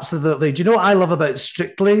 Absolutely. Do you know what I love about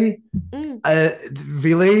Strictly? Mm.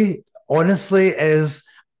 Really, honestly, is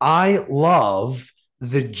I love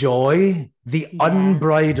the joy, the Yeah.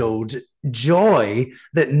 unbridled joy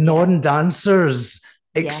that Yeah. non-dancers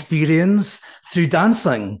Yes. experience through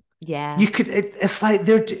dancing. Yeah. It's like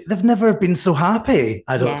they've never been so happy,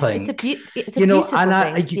 I don't Yeah. It's a think. it's a beautiful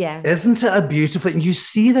And thing. Yeah. isn't it a beautiful? And you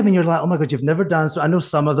see them, and you're like, oh my god, you've never danced. I know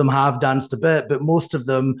some of them have danced a bit, but most of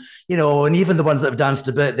them, and even the ones that have danced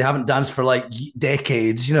a bit, they haven't danced for like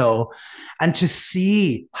decades. And to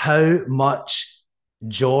see how much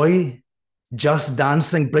joy just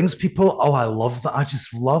dancing brings people, oh, I love that. I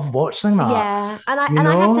just love watching that. Yeah, You and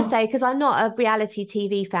I have to know? say because I'm not a reality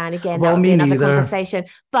TV fan. Again, that Well, would be me another neither. conversation.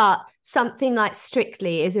 But something like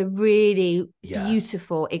Strictly is a really Yeah,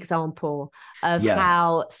 beautiful example of yeah,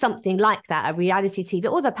 how something like that, a reality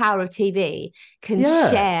TV or the power of TV, can yeah.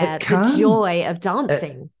 It share the can. joy of It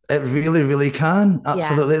dancing. it really, really can. Yeah,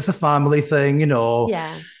 Absolutely, it's a family thing.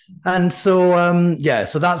 yeah. And so, yeah.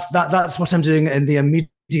 So that's what I'm doing in the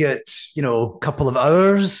immediate, couple of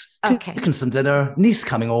hours. Okay, Cooking some dinner. Niece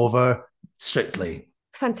coming over. Strictly.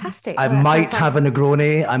 fantastic. I Well, that sounds might like have a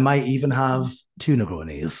Negroni. I might even have two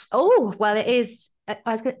Negronis. oh well, it is. I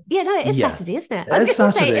was going. Yeah, no, it is Yeah, Saturday, isn't it? I was it's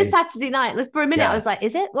going to say it's Saturday. Saturday night. For a minute, I Yeah. was like,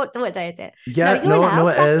 is it? What day is it? No, Yeah, you're no, no, allowed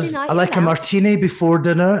it Saturday is. night. I You're like a allowed. martini before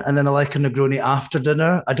dinner, and then I like a Negroni after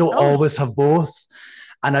dinner. I don't Oh. always have both,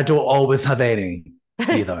 and I don't always have any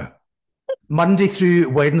either. Monday through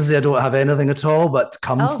Wednesday, I don't have anything at all. But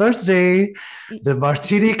come Oh, Thursday, the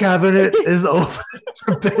martini cabinet is open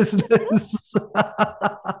for business.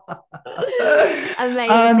 And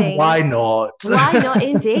amazing. why not? Why not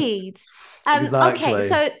indeed? Okay, Exactly.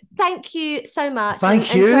 so thank you so much. Thank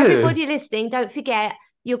And to you. everybody listening, don't forget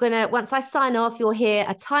you're gonna once I sign off, you'll hear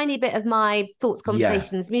a tiny bit of my thoughts, Yeah.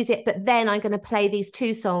 conversations, music, but then I'm gonna play these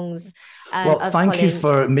two songs Well, of thank you Colin's.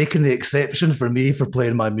 for making the exception for me for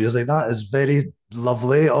playing my music. That is very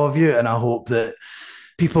lovely of you. And I hope that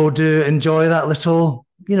people do enjoy that little,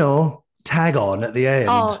 tag on at the end.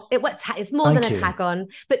 Oh, it's more than Thank a you. tag on.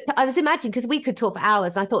 But I was imagining because we could talk for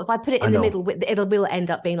hours. I thought if I put it I in the know. middle, it will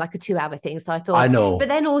end up being like a 2 hour thing. So I I thought, but know.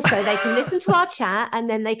 then also they can listen to our chat and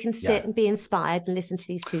then they can Yeah. sit and be inspired and listen to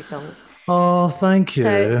these two songs. Oh, thank So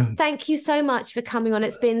you. thank you so much for coming on.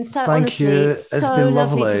 It's been so Thank honestly you. It's so been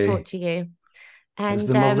lovely to talk lovely. to you. It's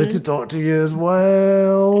And been lovely to talk to you as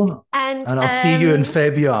well. and I'll see you in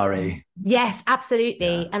February. Yes,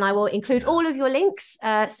 absolutely. Yeah. And I will include all of your links.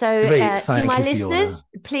 Great. To my Thank you, listeners,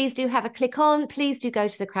 Fiona. please do have a click on. Please do go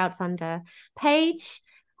to the crowdfunder page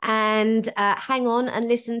and hang on and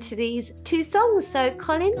listen to these 2 songs. So,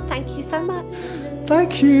 Colin, thank you so much.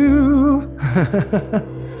 Thank you.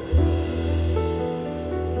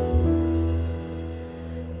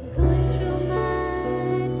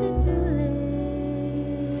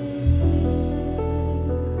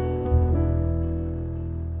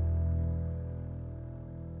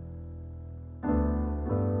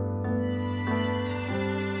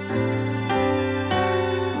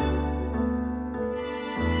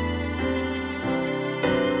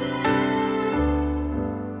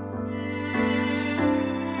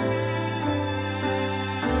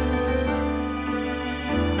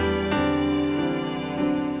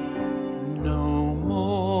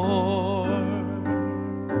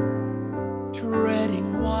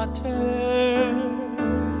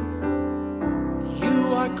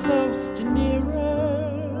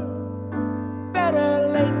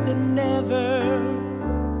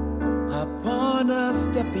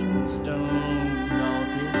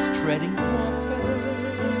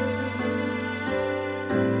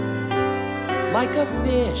 Like a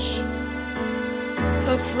fish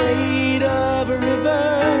afraid of a river,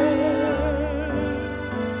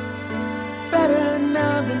 better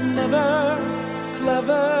now than never,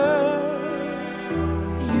 clever.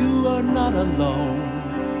 You are not alone.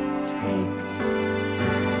 Take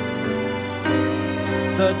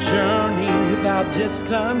the journey without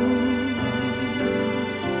distance.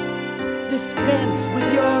 Dispense with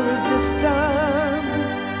your resistance.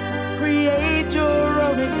 Create your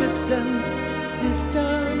own existence.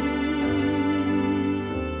 Start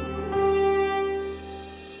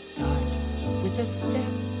with a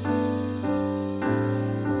step,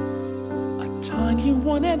 a tiny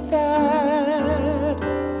one at that,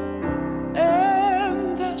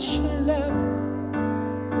 and the schlep.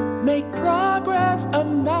 Make progress a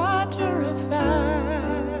matter of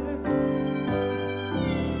fact.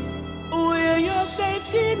 We're your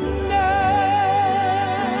safety net.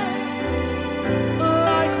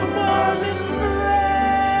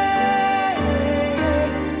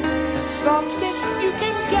 Softest you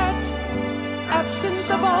can get, absence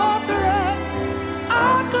of all threat,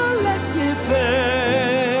 our collective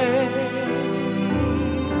fate.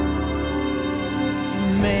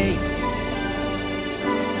 Make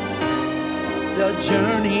the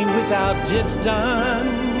journey without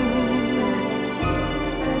distance.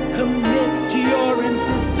 Commit to your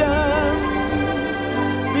insistence.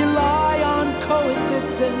 Rely on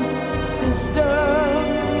coexistence,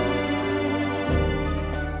 system.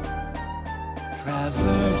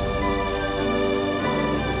 Traverse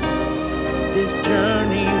this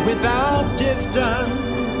journey without distance.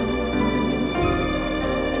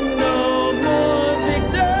 No more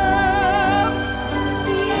victims.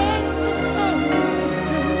 The exit of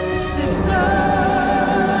resistance system.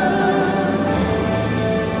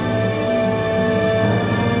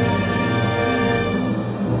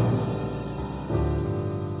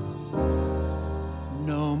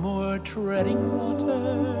 No more treading water.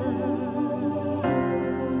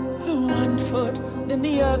 One foot than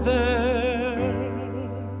the other.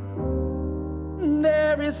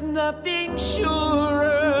 There is nothing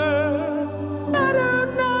surer, better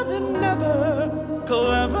now than never,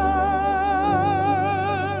 clever.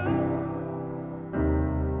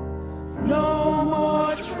 No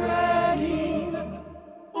more treading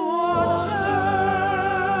water.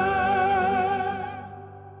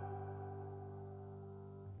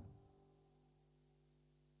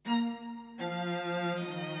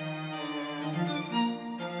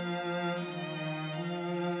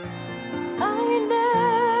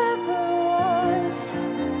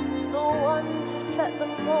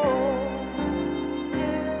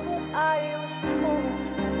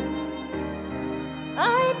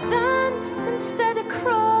 Instead of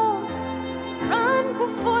crawled, ran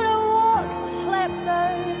before I walked, slept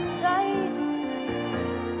outside,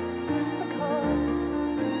 just because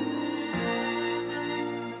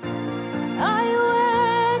I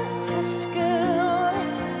went to school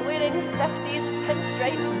wearing 50s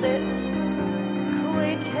pinstripe suits,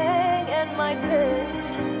 quaking in my boots.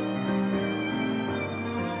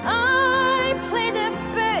 I played a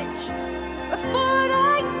bitch before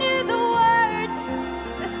I knew the word,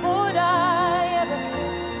 before I ever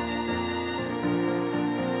could.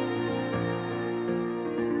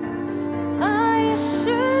 I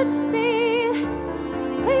should be,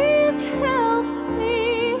 please help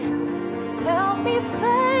me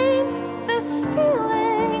find this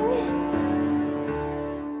feeling.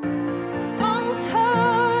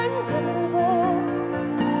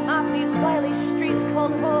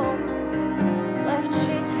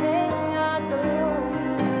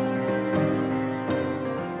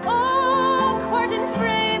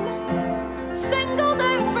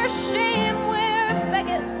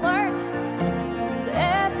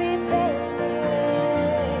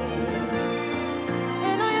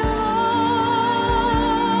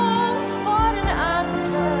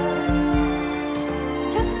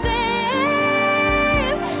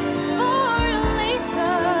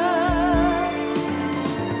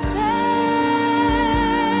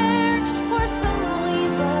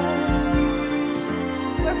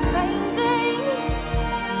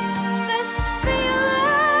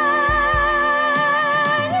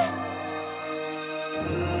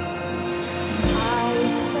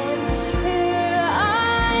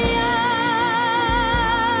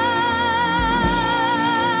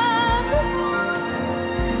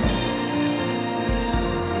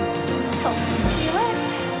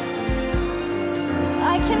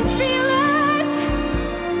 can feel